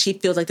 Like, she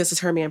feels like this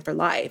is her man for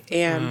life.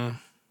 And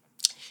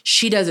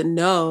she doesn't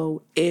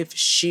know if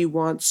she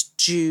wants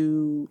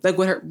to, like,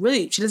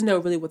 she doesn't know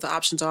really what the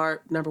options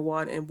are, number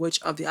one, and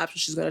which of the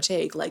options she's going to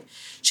take. Like,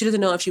 she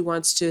doesn't know if she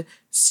wants to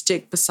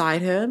stick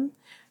beside him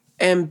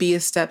and be a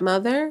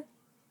stepmother,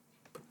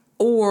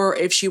 or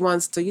if she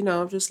wants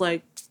to, just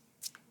like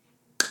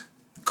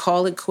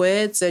call it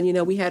quits and,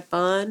 we had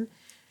fun,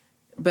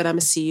 but I'm going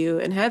to see you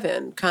in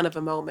heaven kind of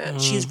a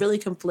moment. She's really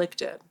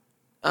conflicted.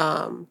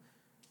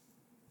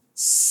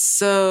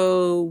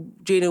 So,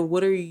 Jada,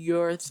 what are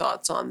your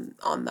thoughts on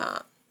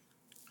that?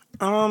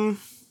 I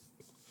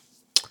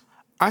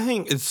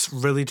think it's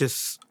really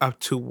just up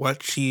to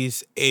what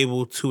she's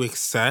able to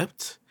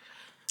accept.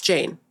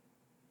 Jane.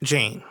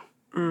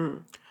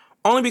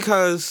 Only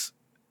because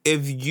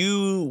if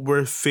you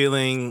were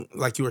feeling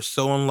like you were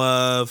so in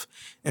love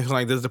and feel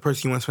like this is the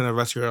person you want to spend the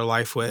rest of your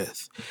life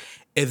with,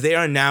 if they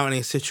are now in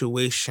a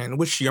situation,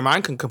 which your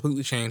mind can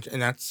completely change, and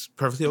that's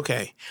perfectly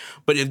okay,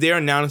 but if they are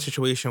now in a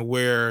situation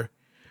where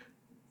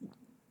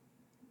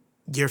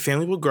your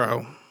family will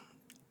grow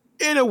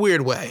in a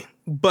weird way,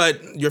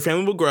 but your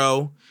family will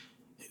grow.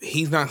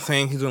 He's not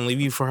saying he's going to leave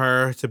you for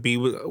her to be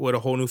with a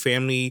whole new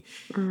family.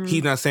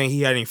 He's not saying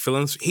he had any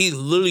feelings. He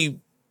literally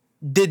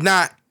did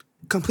not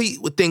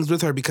complete with things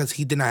with her because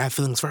he did not have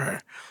feelings for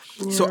her.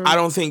 Yeah. So I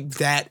don't think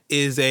that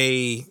is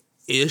a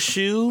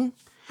issue.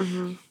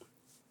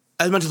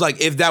 As much as like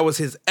if that was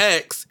his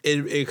ex,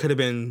 it could have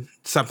been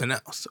something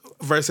else.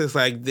 Versus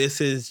like this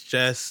is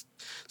just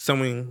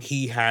someone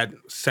he had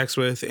sex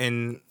with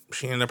and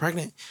she ended up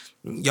pregnant.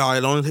 Y'all,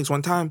 it only takes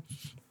one time.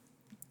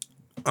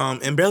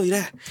 And barely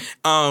that.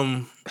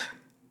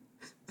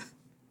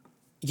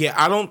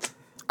 Yeah,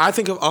 I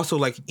think of also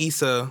like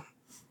Issa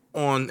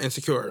on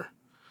Insecure.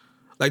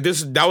 Like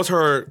that was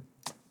her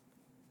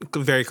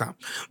very calm.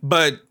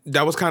 But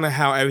that was kind of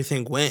how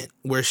everything went,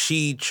 where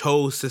she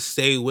chose to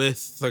stay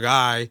with the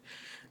guy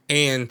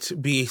and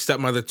be a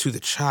stepmother to the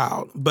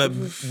child. But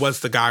was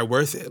the guy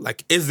worth it?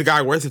 Like, is the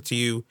guy worth it to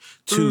you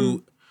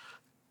to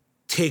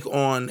take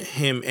on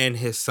him and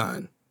his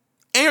son?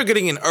 And you're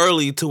getting in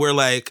early to where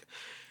like,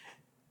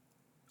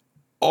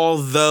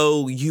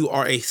 although you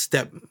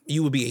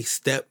would be a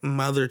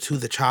stepmother to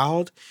the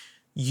child,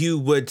 you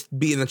would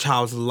be in the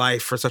child's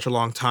life for such a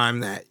long time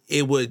that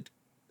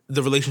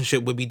the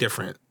relationship would be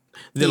different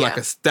than like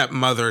a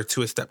stepmother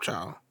to a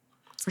stepchild.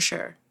 For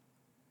sure.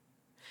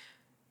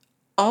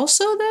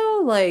 Also,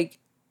 though, like,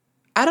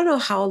 I don't know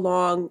how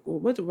long,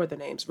 what were the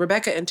names?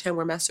 Rebecca and Tim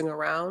were messing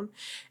around.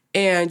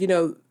 And, you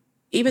know,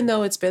 even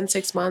though it's been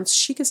 6 months,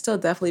 she could still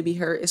definitely be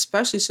hurt,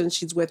 especially since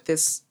she's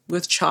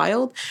with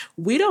child.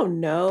 We don't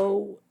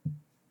know,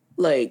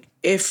 like,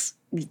 if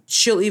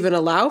she'll even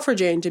allow for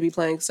Jane to be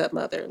playing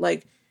stepmother.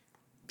 Like,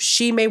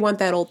 she may want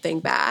that old thing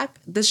back.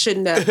 This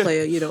shouldn't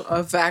play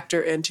a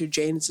factor into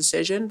Jane's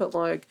decision, but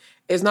like,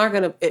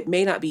 it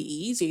may not be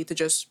easy to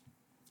just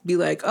be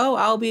like, oh,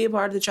 I'll be a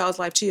part of the child's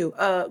life too.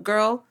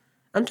 Girl,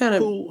 I'm trying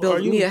to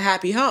build me a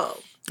happy home.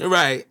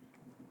 Right.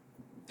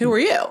 Who are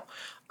you?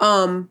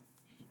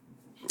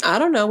 I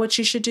don't know what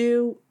she should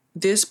do.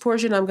 This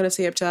portion I'm going to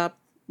say up top,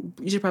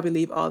 you should probably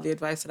leave all the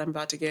advice that I'm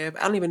about to give.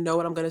 I don't even know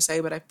what I'm going to say,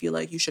 but I feel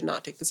like you should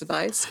not take this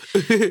advice.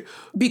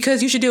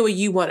 Because you should do what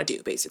you want to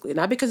do, basically.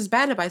 Not because it's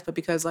bad advice, but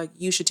because like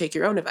you should take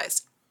your own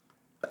advice.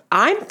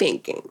 I'm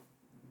thinking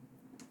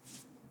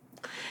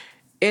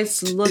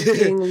it's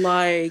looking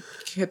like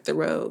hit the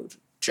road,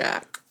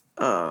 Jack.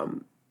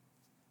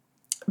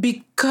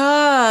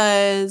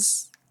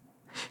 Because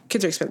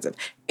kids are expensive.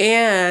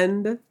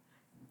 And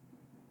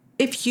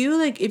if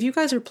you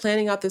guys are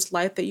planning out this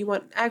life that you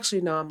want,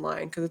 actually, no, I'm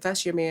lying. Because if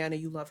that's your man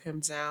and you love him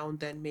down,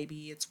 then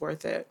maybe it's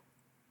worth it.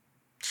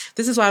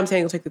 This is why I'm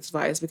saying I'll take this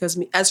advice. Because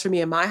as for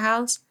me in my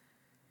house,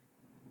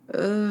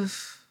 I'm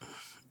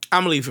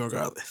going to leave you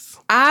regardless.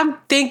 I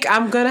think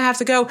I'm going to have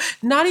to go.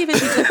 Not even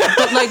because,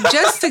 but like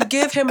just to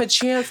give him a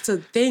chance to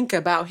think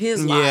about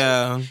his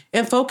life.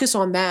 And focus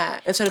on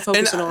that instead of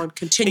focusing on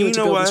continuing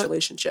to build this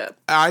relationship.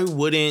 I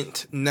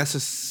wouldn't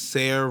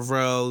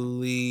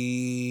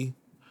necessarily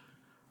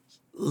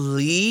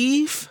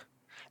leave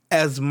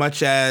as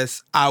much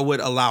as I would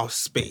allow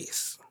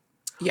space.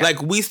 Yeah.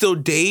 Like, we still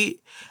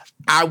date.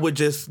 I would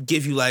just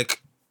give you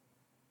like,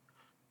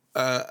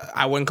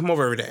 I wouldn't come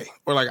over every day.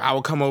 Or like, I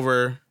would come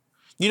over,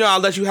 I'll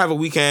let you have a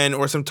weekend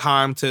or some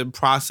time to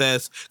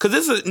process. Because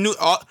this is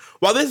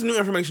while this is new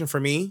information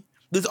for me,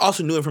 this is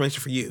also new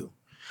information for you.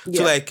 Yeah.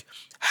 So like,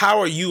 how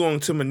are you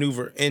going to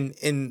maneuver?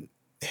 And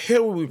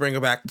here we bring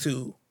it back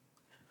to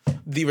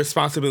the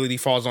responsibility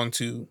falls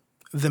onto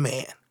the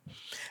man.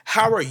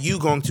 How are you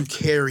going to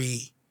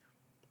carry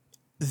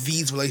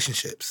these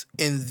relationships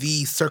in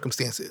these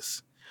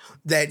circumstances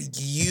that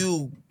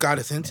you got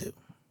us into?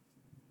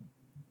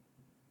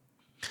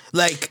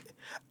 Like,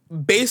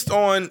 based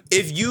on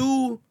if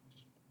you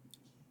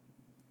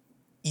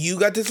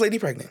got this lady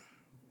pregnant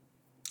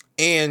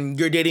and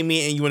you're dating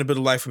me and you want to build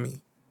a life for me,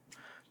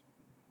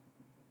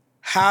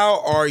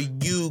 how are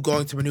you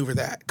going to maneuver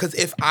that? Because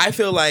if I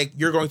feel like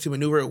you're going to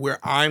maneuver it where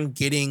I'm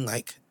getting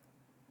like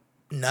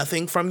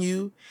nothing from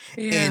you,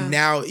 and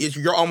now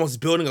you're almost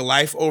building a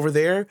life over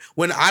there,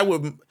 when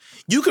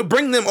you could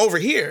bring them over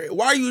here.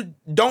 Why you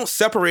don't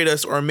separate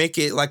us or make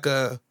it like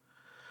a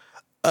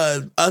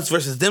us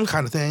versus them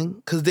kind of thing?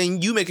 Because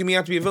then you making me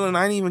have to be a villain.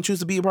 I didn't even choose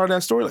to be a part of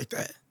that story like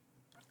that.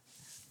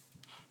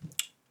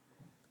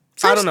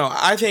 I don't know.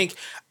 I think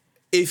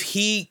if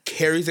he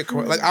carries it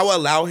correct, like I will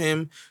allow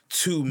him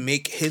to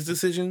make his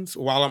decisions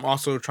while I'm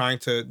also trying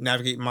to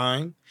navigate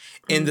mine.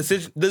 And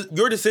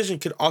your decision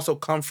could also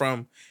come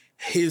from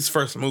his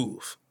first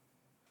move.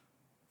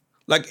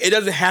 Like, it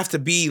doesn't have to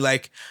be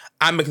like,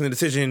 I'm making the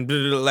decision. Blah,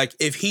 blah, blah. Like,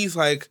 if he's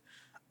like,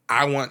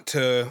 I want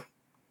to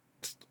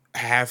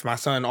have my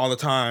son all the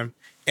time,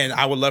 and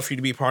I would love for you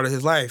to be part of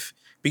his life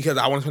because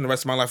I want to spend the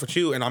rest of my life with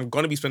you, and I'm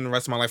going to be spending the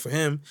rest of my life with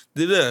him.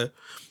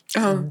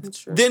 That's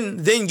true.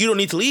 Then you don't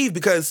need to leave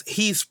because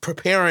he's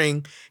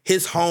preparing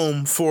his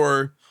home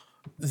for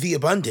the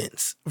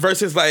abundance.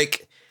 Versus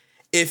like,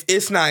 if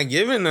it's not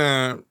given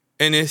and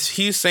if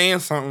he's saying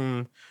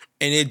something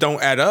and it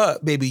don't add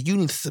up, baby, you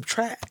need to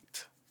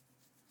subtract.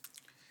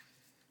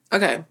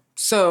 Okay,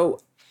 so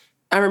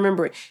I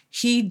remember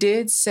he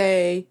did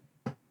say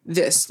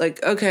this,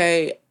 like,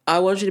 okay, I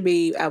want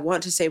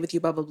to stay with you,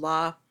 blah,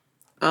 blah,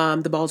 blah.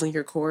 The ball's in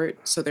your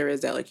court. So there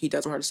is that, like, he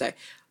doesn't want to stay.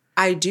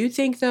 I do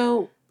think,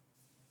 though,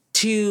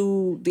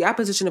 to the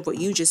opposition of what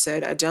you just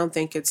said, I don't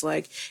think it's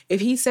like,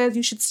 if he says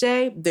you should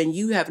stay, then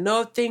you have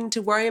nothing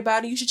to worry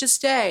about. You should just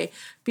stay,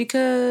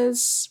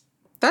 because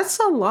that's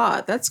a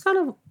lot. That's kind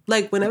of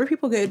like, whenever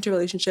people get into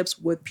relationships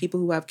with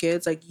people who have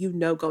kids, like,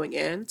 going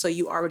in, so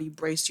you already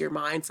braced your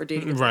mind for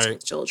dating a person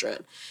with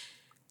children.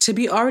 To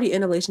be already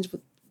in a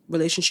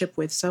relationship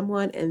with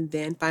someone and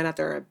then find out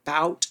they're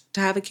about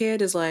to have a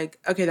kid is like,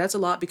 okay, that's a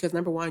lot, because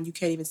number one, you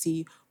can't even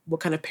see what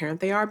kind of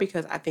parent they are,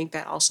 because I think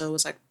that also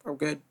is like a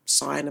good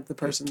sign of the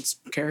person's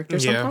character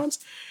sometimes.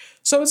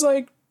 So it's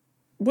like,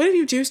 what if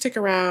you do stick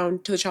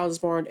around till the child is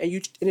born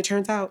and it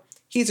turns out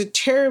he's a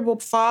terrible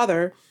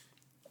father?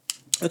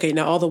 Okay,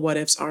 now all the what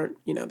ifs aren't,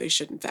 they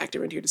shouldn't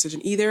factor into your decision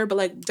either, but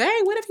like,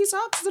 dang, what if he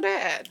sucks as a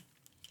dad?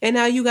 And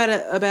now you got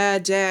a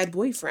bad dad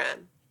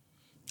boyfriend.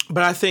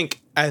 But I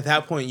think at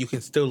that point you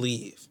can still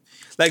leave.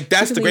 Like,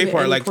 that's the great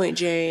part. Like, point,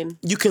 Jane.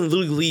 You can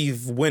literally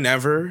leave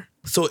whenever.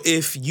 So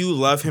if you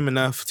love him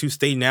enough to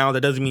stay now,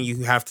 that doesn't mean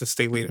you have to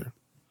stay later.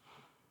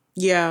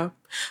 Yeah.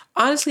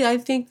 Honestly, I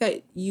think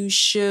that you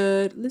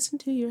should listen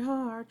to your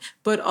heart,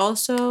 but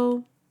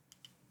also,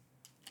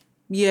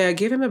 yeah,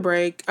 give him a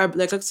break.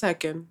 Like a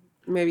second,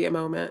 maybe a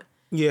moment.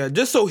 Yeah,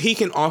 just so he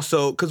can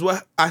also, because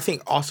what I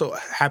think also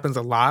happens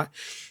a lot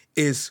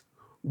is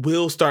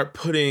we'll start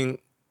putting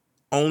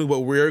only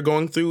what we're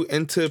going through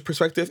into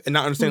perspective and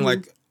not understanding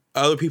like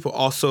other people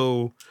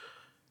also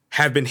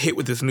have been hit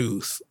with this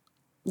news.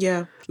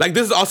 Yeah. Like,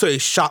 this is also a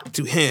shock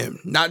to him,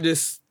 not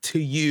just to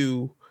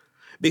you,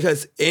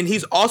 and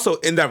he's also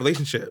in that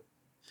relationship.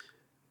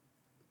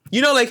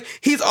 Like,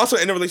 he's also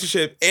in a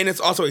relationship and it's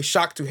also a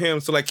shock to him.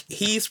 So like,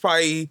 he's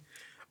probably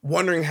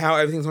wondering how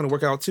everything's going to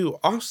work out too.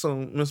 Also,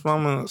 Miss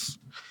Mama's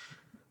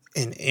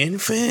an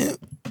infant.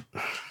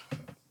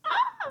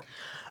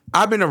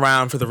 I've been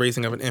around for the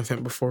raising of an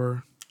infant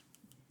before.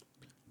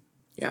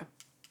 Yeah.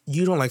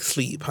 You don't like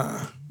sleep,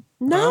 huh?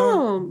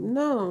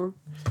 No.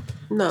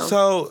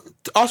 So,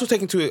 also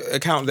take into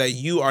account that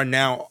you are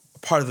now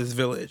part of this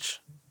village.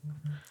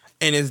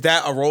 And is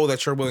that a role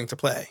that you're willing to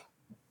play?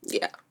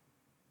 Yeah.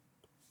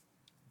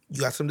 You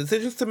got some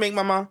decisions to make,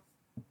 Mama?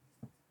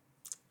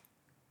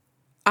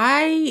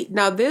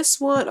 Now this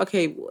one,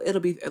 okay,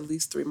 it'll be at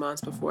least 3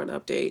 months before an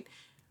update.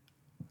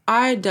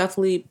 I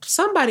definitely,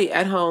 somebody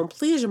at home,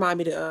 please remind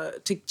me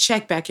to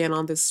check back in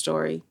on this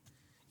story.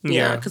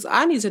 Yeah, because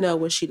I need to know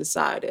what she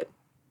decided.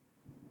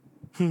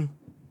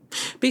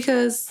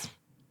 Because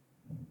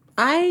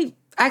I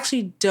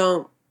actually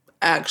don't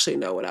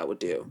know what I would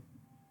do.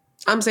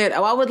 I'm saying,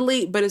 I would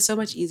leave, but it's so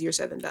much easier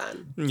said than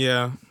done.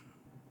 Yeah.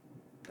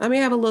 I may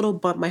have a little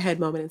bump my head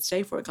moment and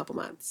stay for a couple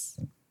months.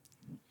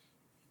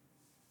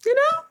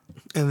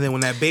 And then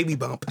when that baby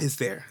bump is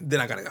there,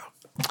 then I gotta go.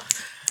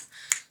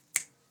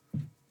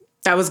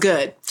 That was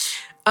good.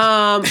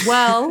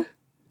 Well,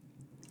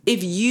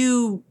 if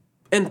you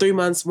in 3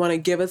 months want to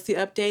give us the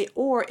update,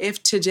 or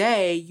if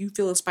today you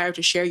feel inspired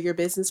to share your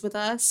business with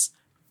us,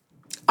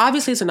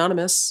 obviously it's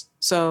anonymous,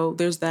 so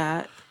there's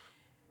that.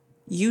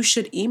 You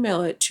should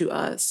email it to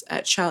us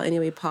at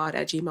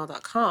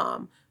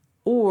chiledanywaypod@gmail.com,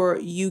 or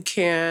you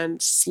can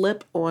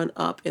slip on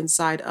up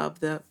inside of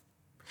the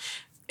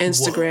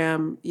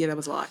Instagram. Whoa. Yeah, that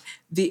was a lot.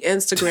 The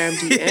Instagram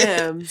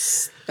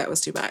DMs. That was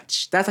too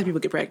much. That's how people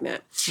get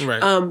pregnant.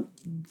 Right.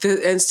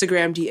 The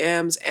Instagram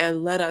DMs,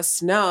 and let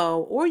us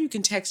know, or you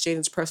can text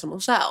Jaden's personal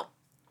cell.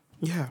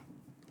 Yeah.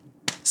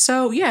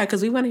 So yeah,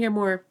 because we want to hear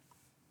more.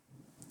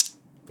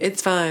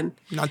 It's fun.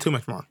 Not too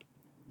much more.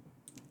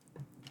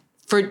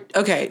 For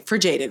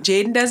Jaden.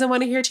 Jaden doesn't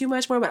want to hear too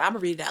much more, but I'm gonna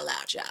read it out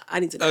loud, y'all. I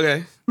need to know.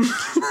 Okay.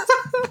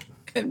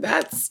 And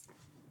that's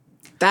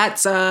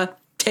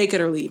take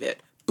it or leave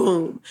it.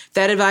 Boom.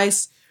 That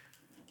advice,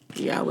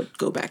 yeah, I would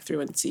go back through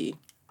and see.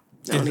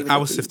 I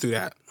would sift through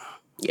that.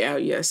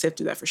 Yeah, sift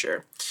through that for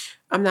sure.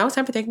 Now it's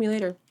time for Thank Me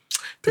Later.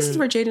 This is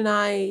where Jade and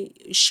I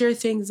share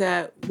things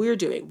that we're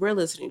doing, we're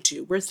listening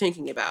to, we're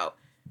thinking about,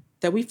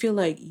 that we feel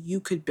like you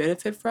could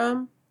benefit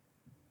from,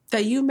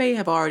 that you may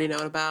have already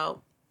known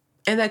about,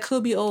 and that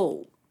could be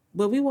old.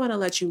 But we want to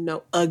let you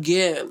know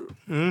again.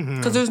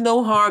 Because there's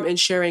no harm in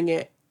sharing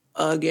it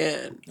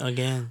again.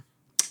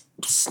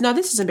 Now,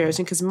 this is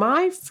embarrassing because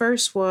my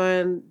first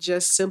one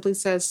just simply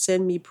says,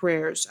 send me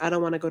prayers. I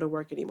don't want to go to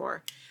work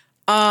anymore.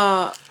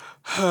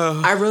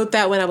 I wrote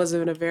that when I was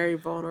in a very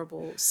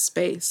vulnerable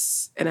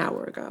space an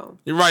hour ago.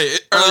 You're right.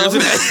 Earlier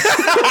today.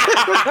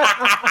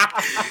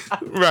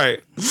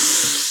 Right.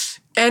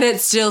 And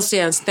it still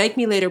stands. Thank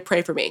me later,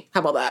 pray for me. How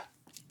about that?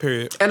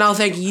 Period. And I'll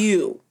thank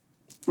you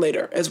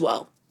later as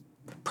well.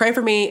 Pray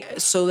for me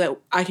so that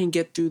I can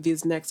get through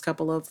these next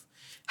couple of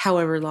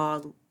however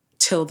long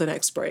till the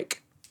next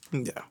break.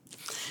 Yeah.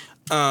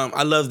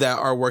 I love that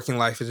our working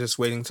life is just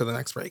waiting till the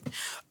next break.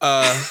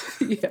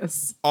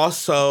 Yes.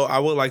 Also, I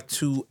would like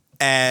to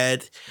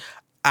add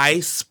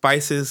Ice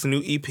Spice's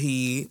new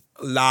EP,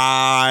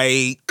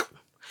 Like.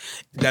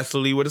 That's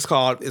literally what it's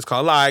called. It's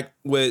called Like,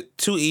 with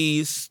 2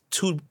 E's,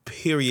 2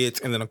 periods,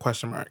 and then a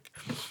question mark.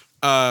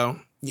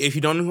 If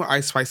you don't know who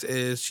Ice Spice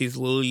is, she's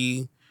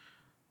literally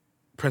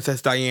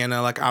Princess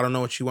Diana. Like, I don't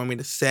know what you want me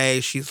to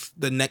say. She's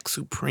the next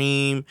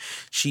supreme.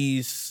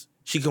 She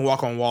can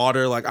walk on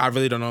water. Like, I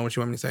really don't know what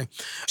you want me to say.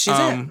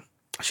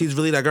 She's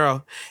really that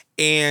girl.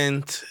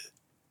 And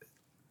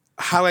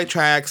highlight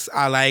tracks,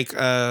 I like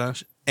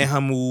In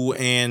Her Mood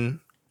and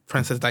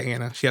Princess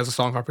Diana. She has a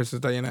song called Princess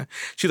Diana.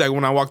 She's like,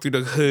 when I walk through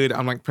the hood,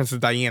 I'm like Princess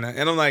Diana.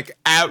 And I'm like,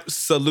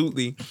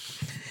 absolutely.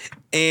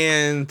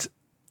 And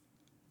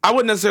I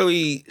wouldn't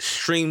necessarily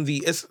stream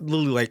it's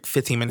literally like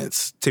 15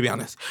 minutes, to be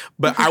honest.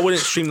 But I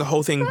wouldn't stream the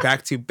whole thing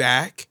back to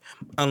back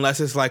unless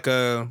it's like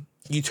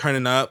you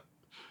turning up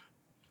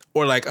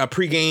or like a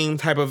pregame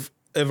type of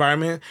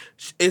environment.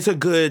 It's a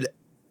good,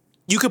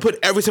 you could put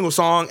every single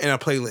song in a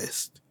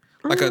playlist.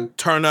 Like a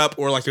turn up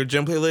or like your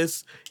gym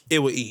playlist, it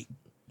would eat.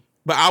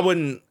 But I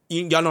wouldn't,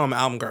 y'all know I'm an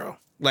album girl.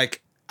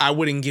 Like, I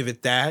wouldn't give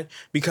it that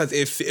because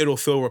it'll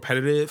feel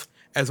repetitive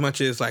as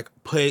much as like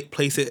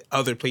place it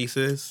other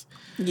places.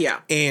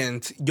 Yeah.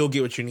 And you'll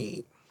get what you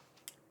need.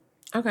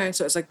 Okay,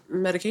 so it's like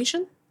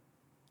medication?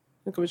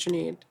 Look at what you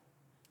need.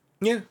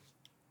 Yeah.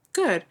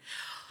 Good.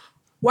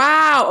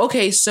 Wow.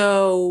 Okay,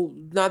 so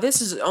now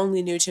this is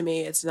only new to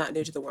me. It's not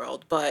new to the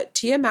world. But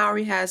Tia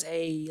Mowry has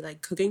a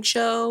like cooking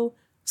show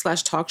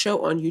 / talk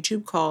show on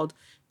YouTube called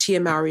Tia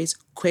Mowry's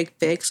Quick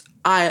Fix.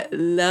 I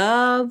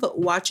love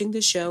watching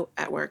the show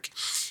at work.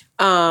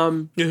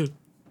 And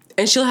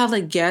she'll have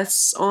like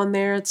guests on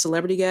there,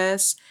 celebrity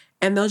guests.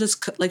 And they'll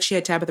just, like, she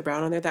had Tabitha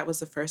Brown on there. That was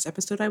the first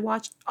episode I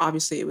watched.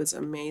 Obviously, it was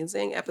an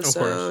amazing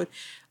episode.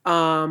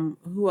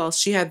 Who else?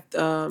 She had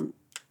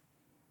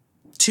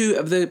two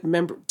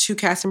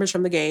cast members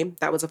from The Game.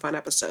 That was a fun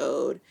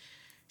episode.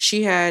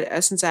 She had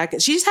Essence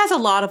Atkins. She just has a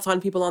lot of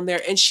fun people on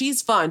there. And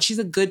she's fun. She's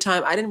a good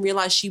time. I didn't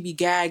realize she'd be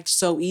gagged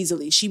so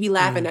easily. She'd be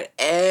laughing at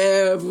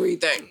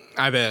everything.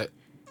 I bet.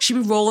 She'd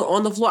be rolling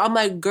on the floor. I'm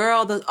like,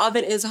 girl, the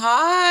oven is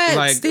hot.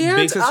 Like, stand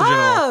Big Sister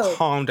up. General,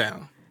 calm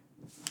down.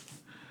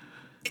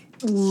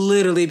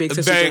 Literally Big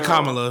Sister Very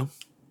General. Kamala.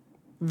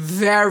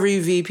 Very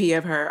VP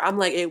of her. I'm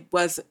like, it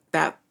wasn't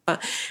that fun.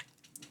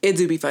 It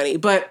do be funny.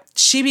 But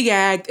she be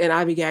gagged and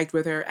I be gagged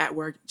with her at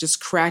work, just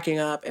cracking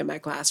up in my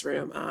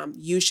classroom.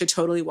 You should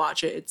totally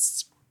watch it.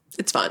 It's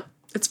fun.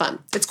 It's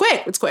fun. It's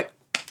quick. It's quick.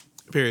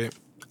 Period.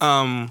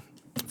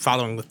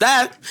 Following with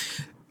that,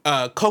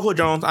 Coco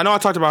Jones. I know I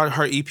talked about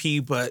her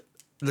EP, but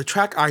the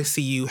track I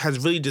See You has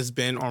really just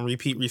been on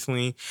repeat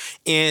recently.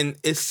 And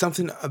it's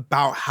something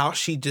about how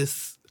she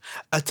just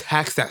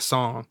attacks that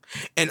song.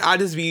 And I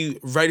just be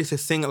ready to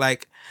sing it.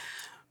 Like,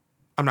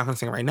 I'm not going to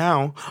sing it right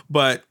now,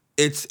 but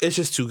it's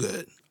just too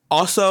good.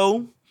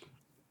 Also,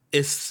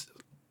 it's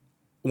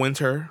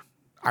winter,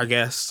 I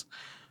guess,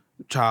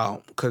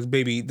 child, because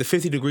baby, the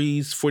 50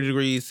 degrees, 40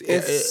 degrees,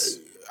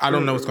 I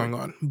don't know what's going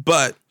on.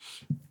 But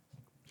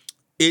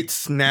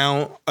it's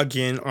now,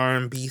 again,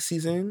 R&B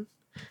season.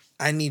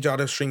 I need y'all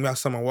to stream y'all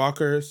Summer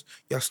Walkers,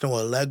 y'all Snow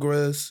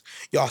Allegras,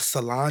 y'all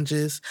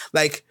Solanges.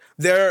 Like,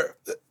 the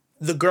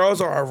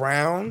girls are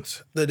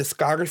around. The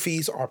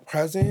discographies are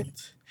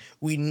present.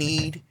 We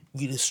need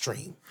you to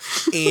stream.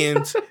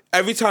 And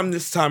every time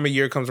this time of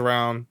year comes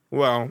around,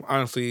 well,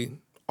 honestly,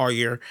 all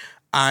year,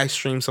 I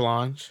stream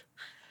Solange.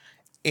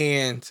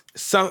 And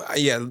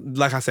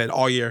like I said,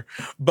 all year.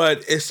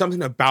 But it's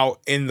something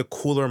about in the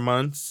cooler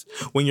months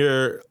when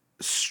you're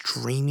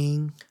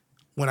streaming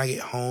when I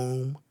get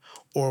home,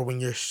 or when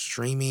you're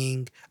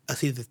streaming A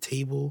Seat at the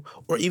Table,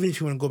 or even if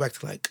you want to go back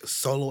to like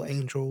Soul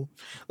Angel,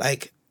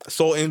 like,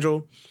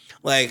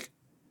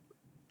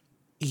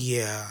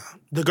 yeah,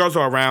 the girls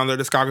are around. Their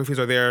discographies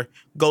are there.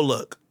 Go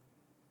look.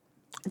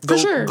 For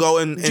sure. Go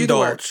and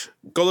indulge.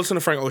 Go listen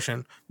to Frank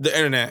Ocean. The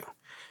internet.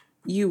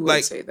 You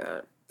would say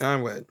that. I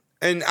would.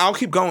 And I'll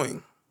keep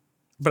going.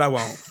 But I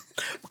won't.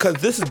 Because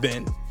this has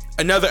been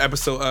another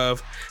episode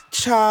of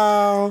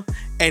Ciao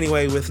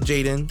Anyway with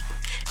Jaden.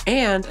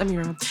 And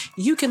Amira.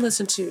 You can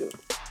listen to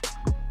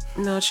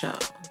No Ciao.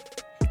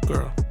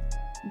 Girl.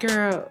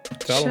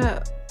 Tell 'em.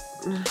 Ciao.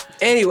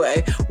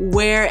 Anyway,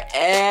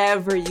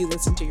 wherever you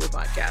listen to your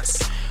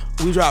podcasts.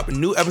 We drop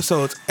new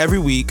episodes every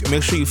week.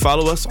 Make sure you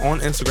follow us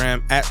on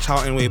Instagram at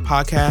Child Anyway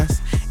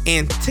Podcast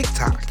and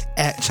TikTok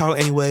at Child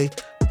Anyway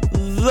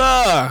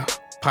the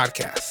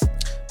Podcast.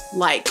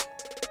 Like,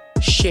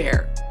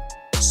 share,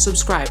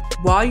 subscribe.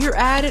 While you're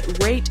at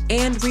it, rate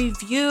and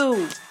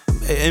review.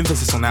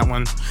 Emphasis on that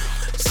one.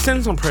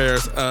 send some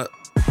prayers.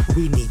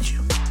 We need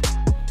you.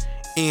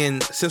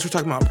 And since we're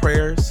talking about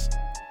prayers,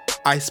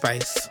 Ice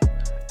Spice,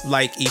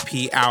 like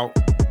EP out.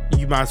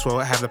 You might as well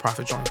have the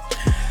Prophet join.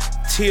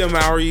 Tia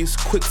Mowry's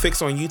Quick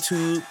Fix on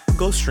YouTube.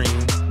 Go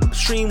stream.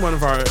 Stream one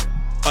of our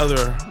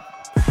other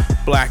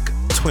black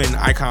twin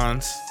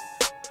icons.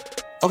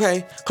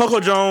 Okay, Coco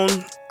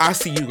Jones, I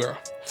see you, girl.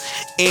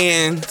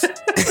 And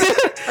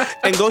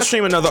and go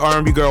stream another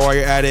R&B girl while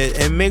you're at it,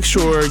 and make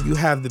sure you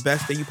have the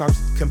best that you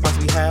can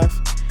possibly have,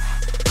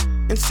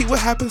 and see what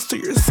happens to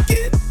your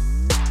skin.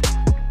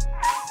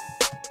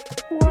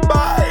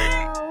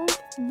 Bye.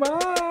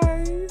 Bye.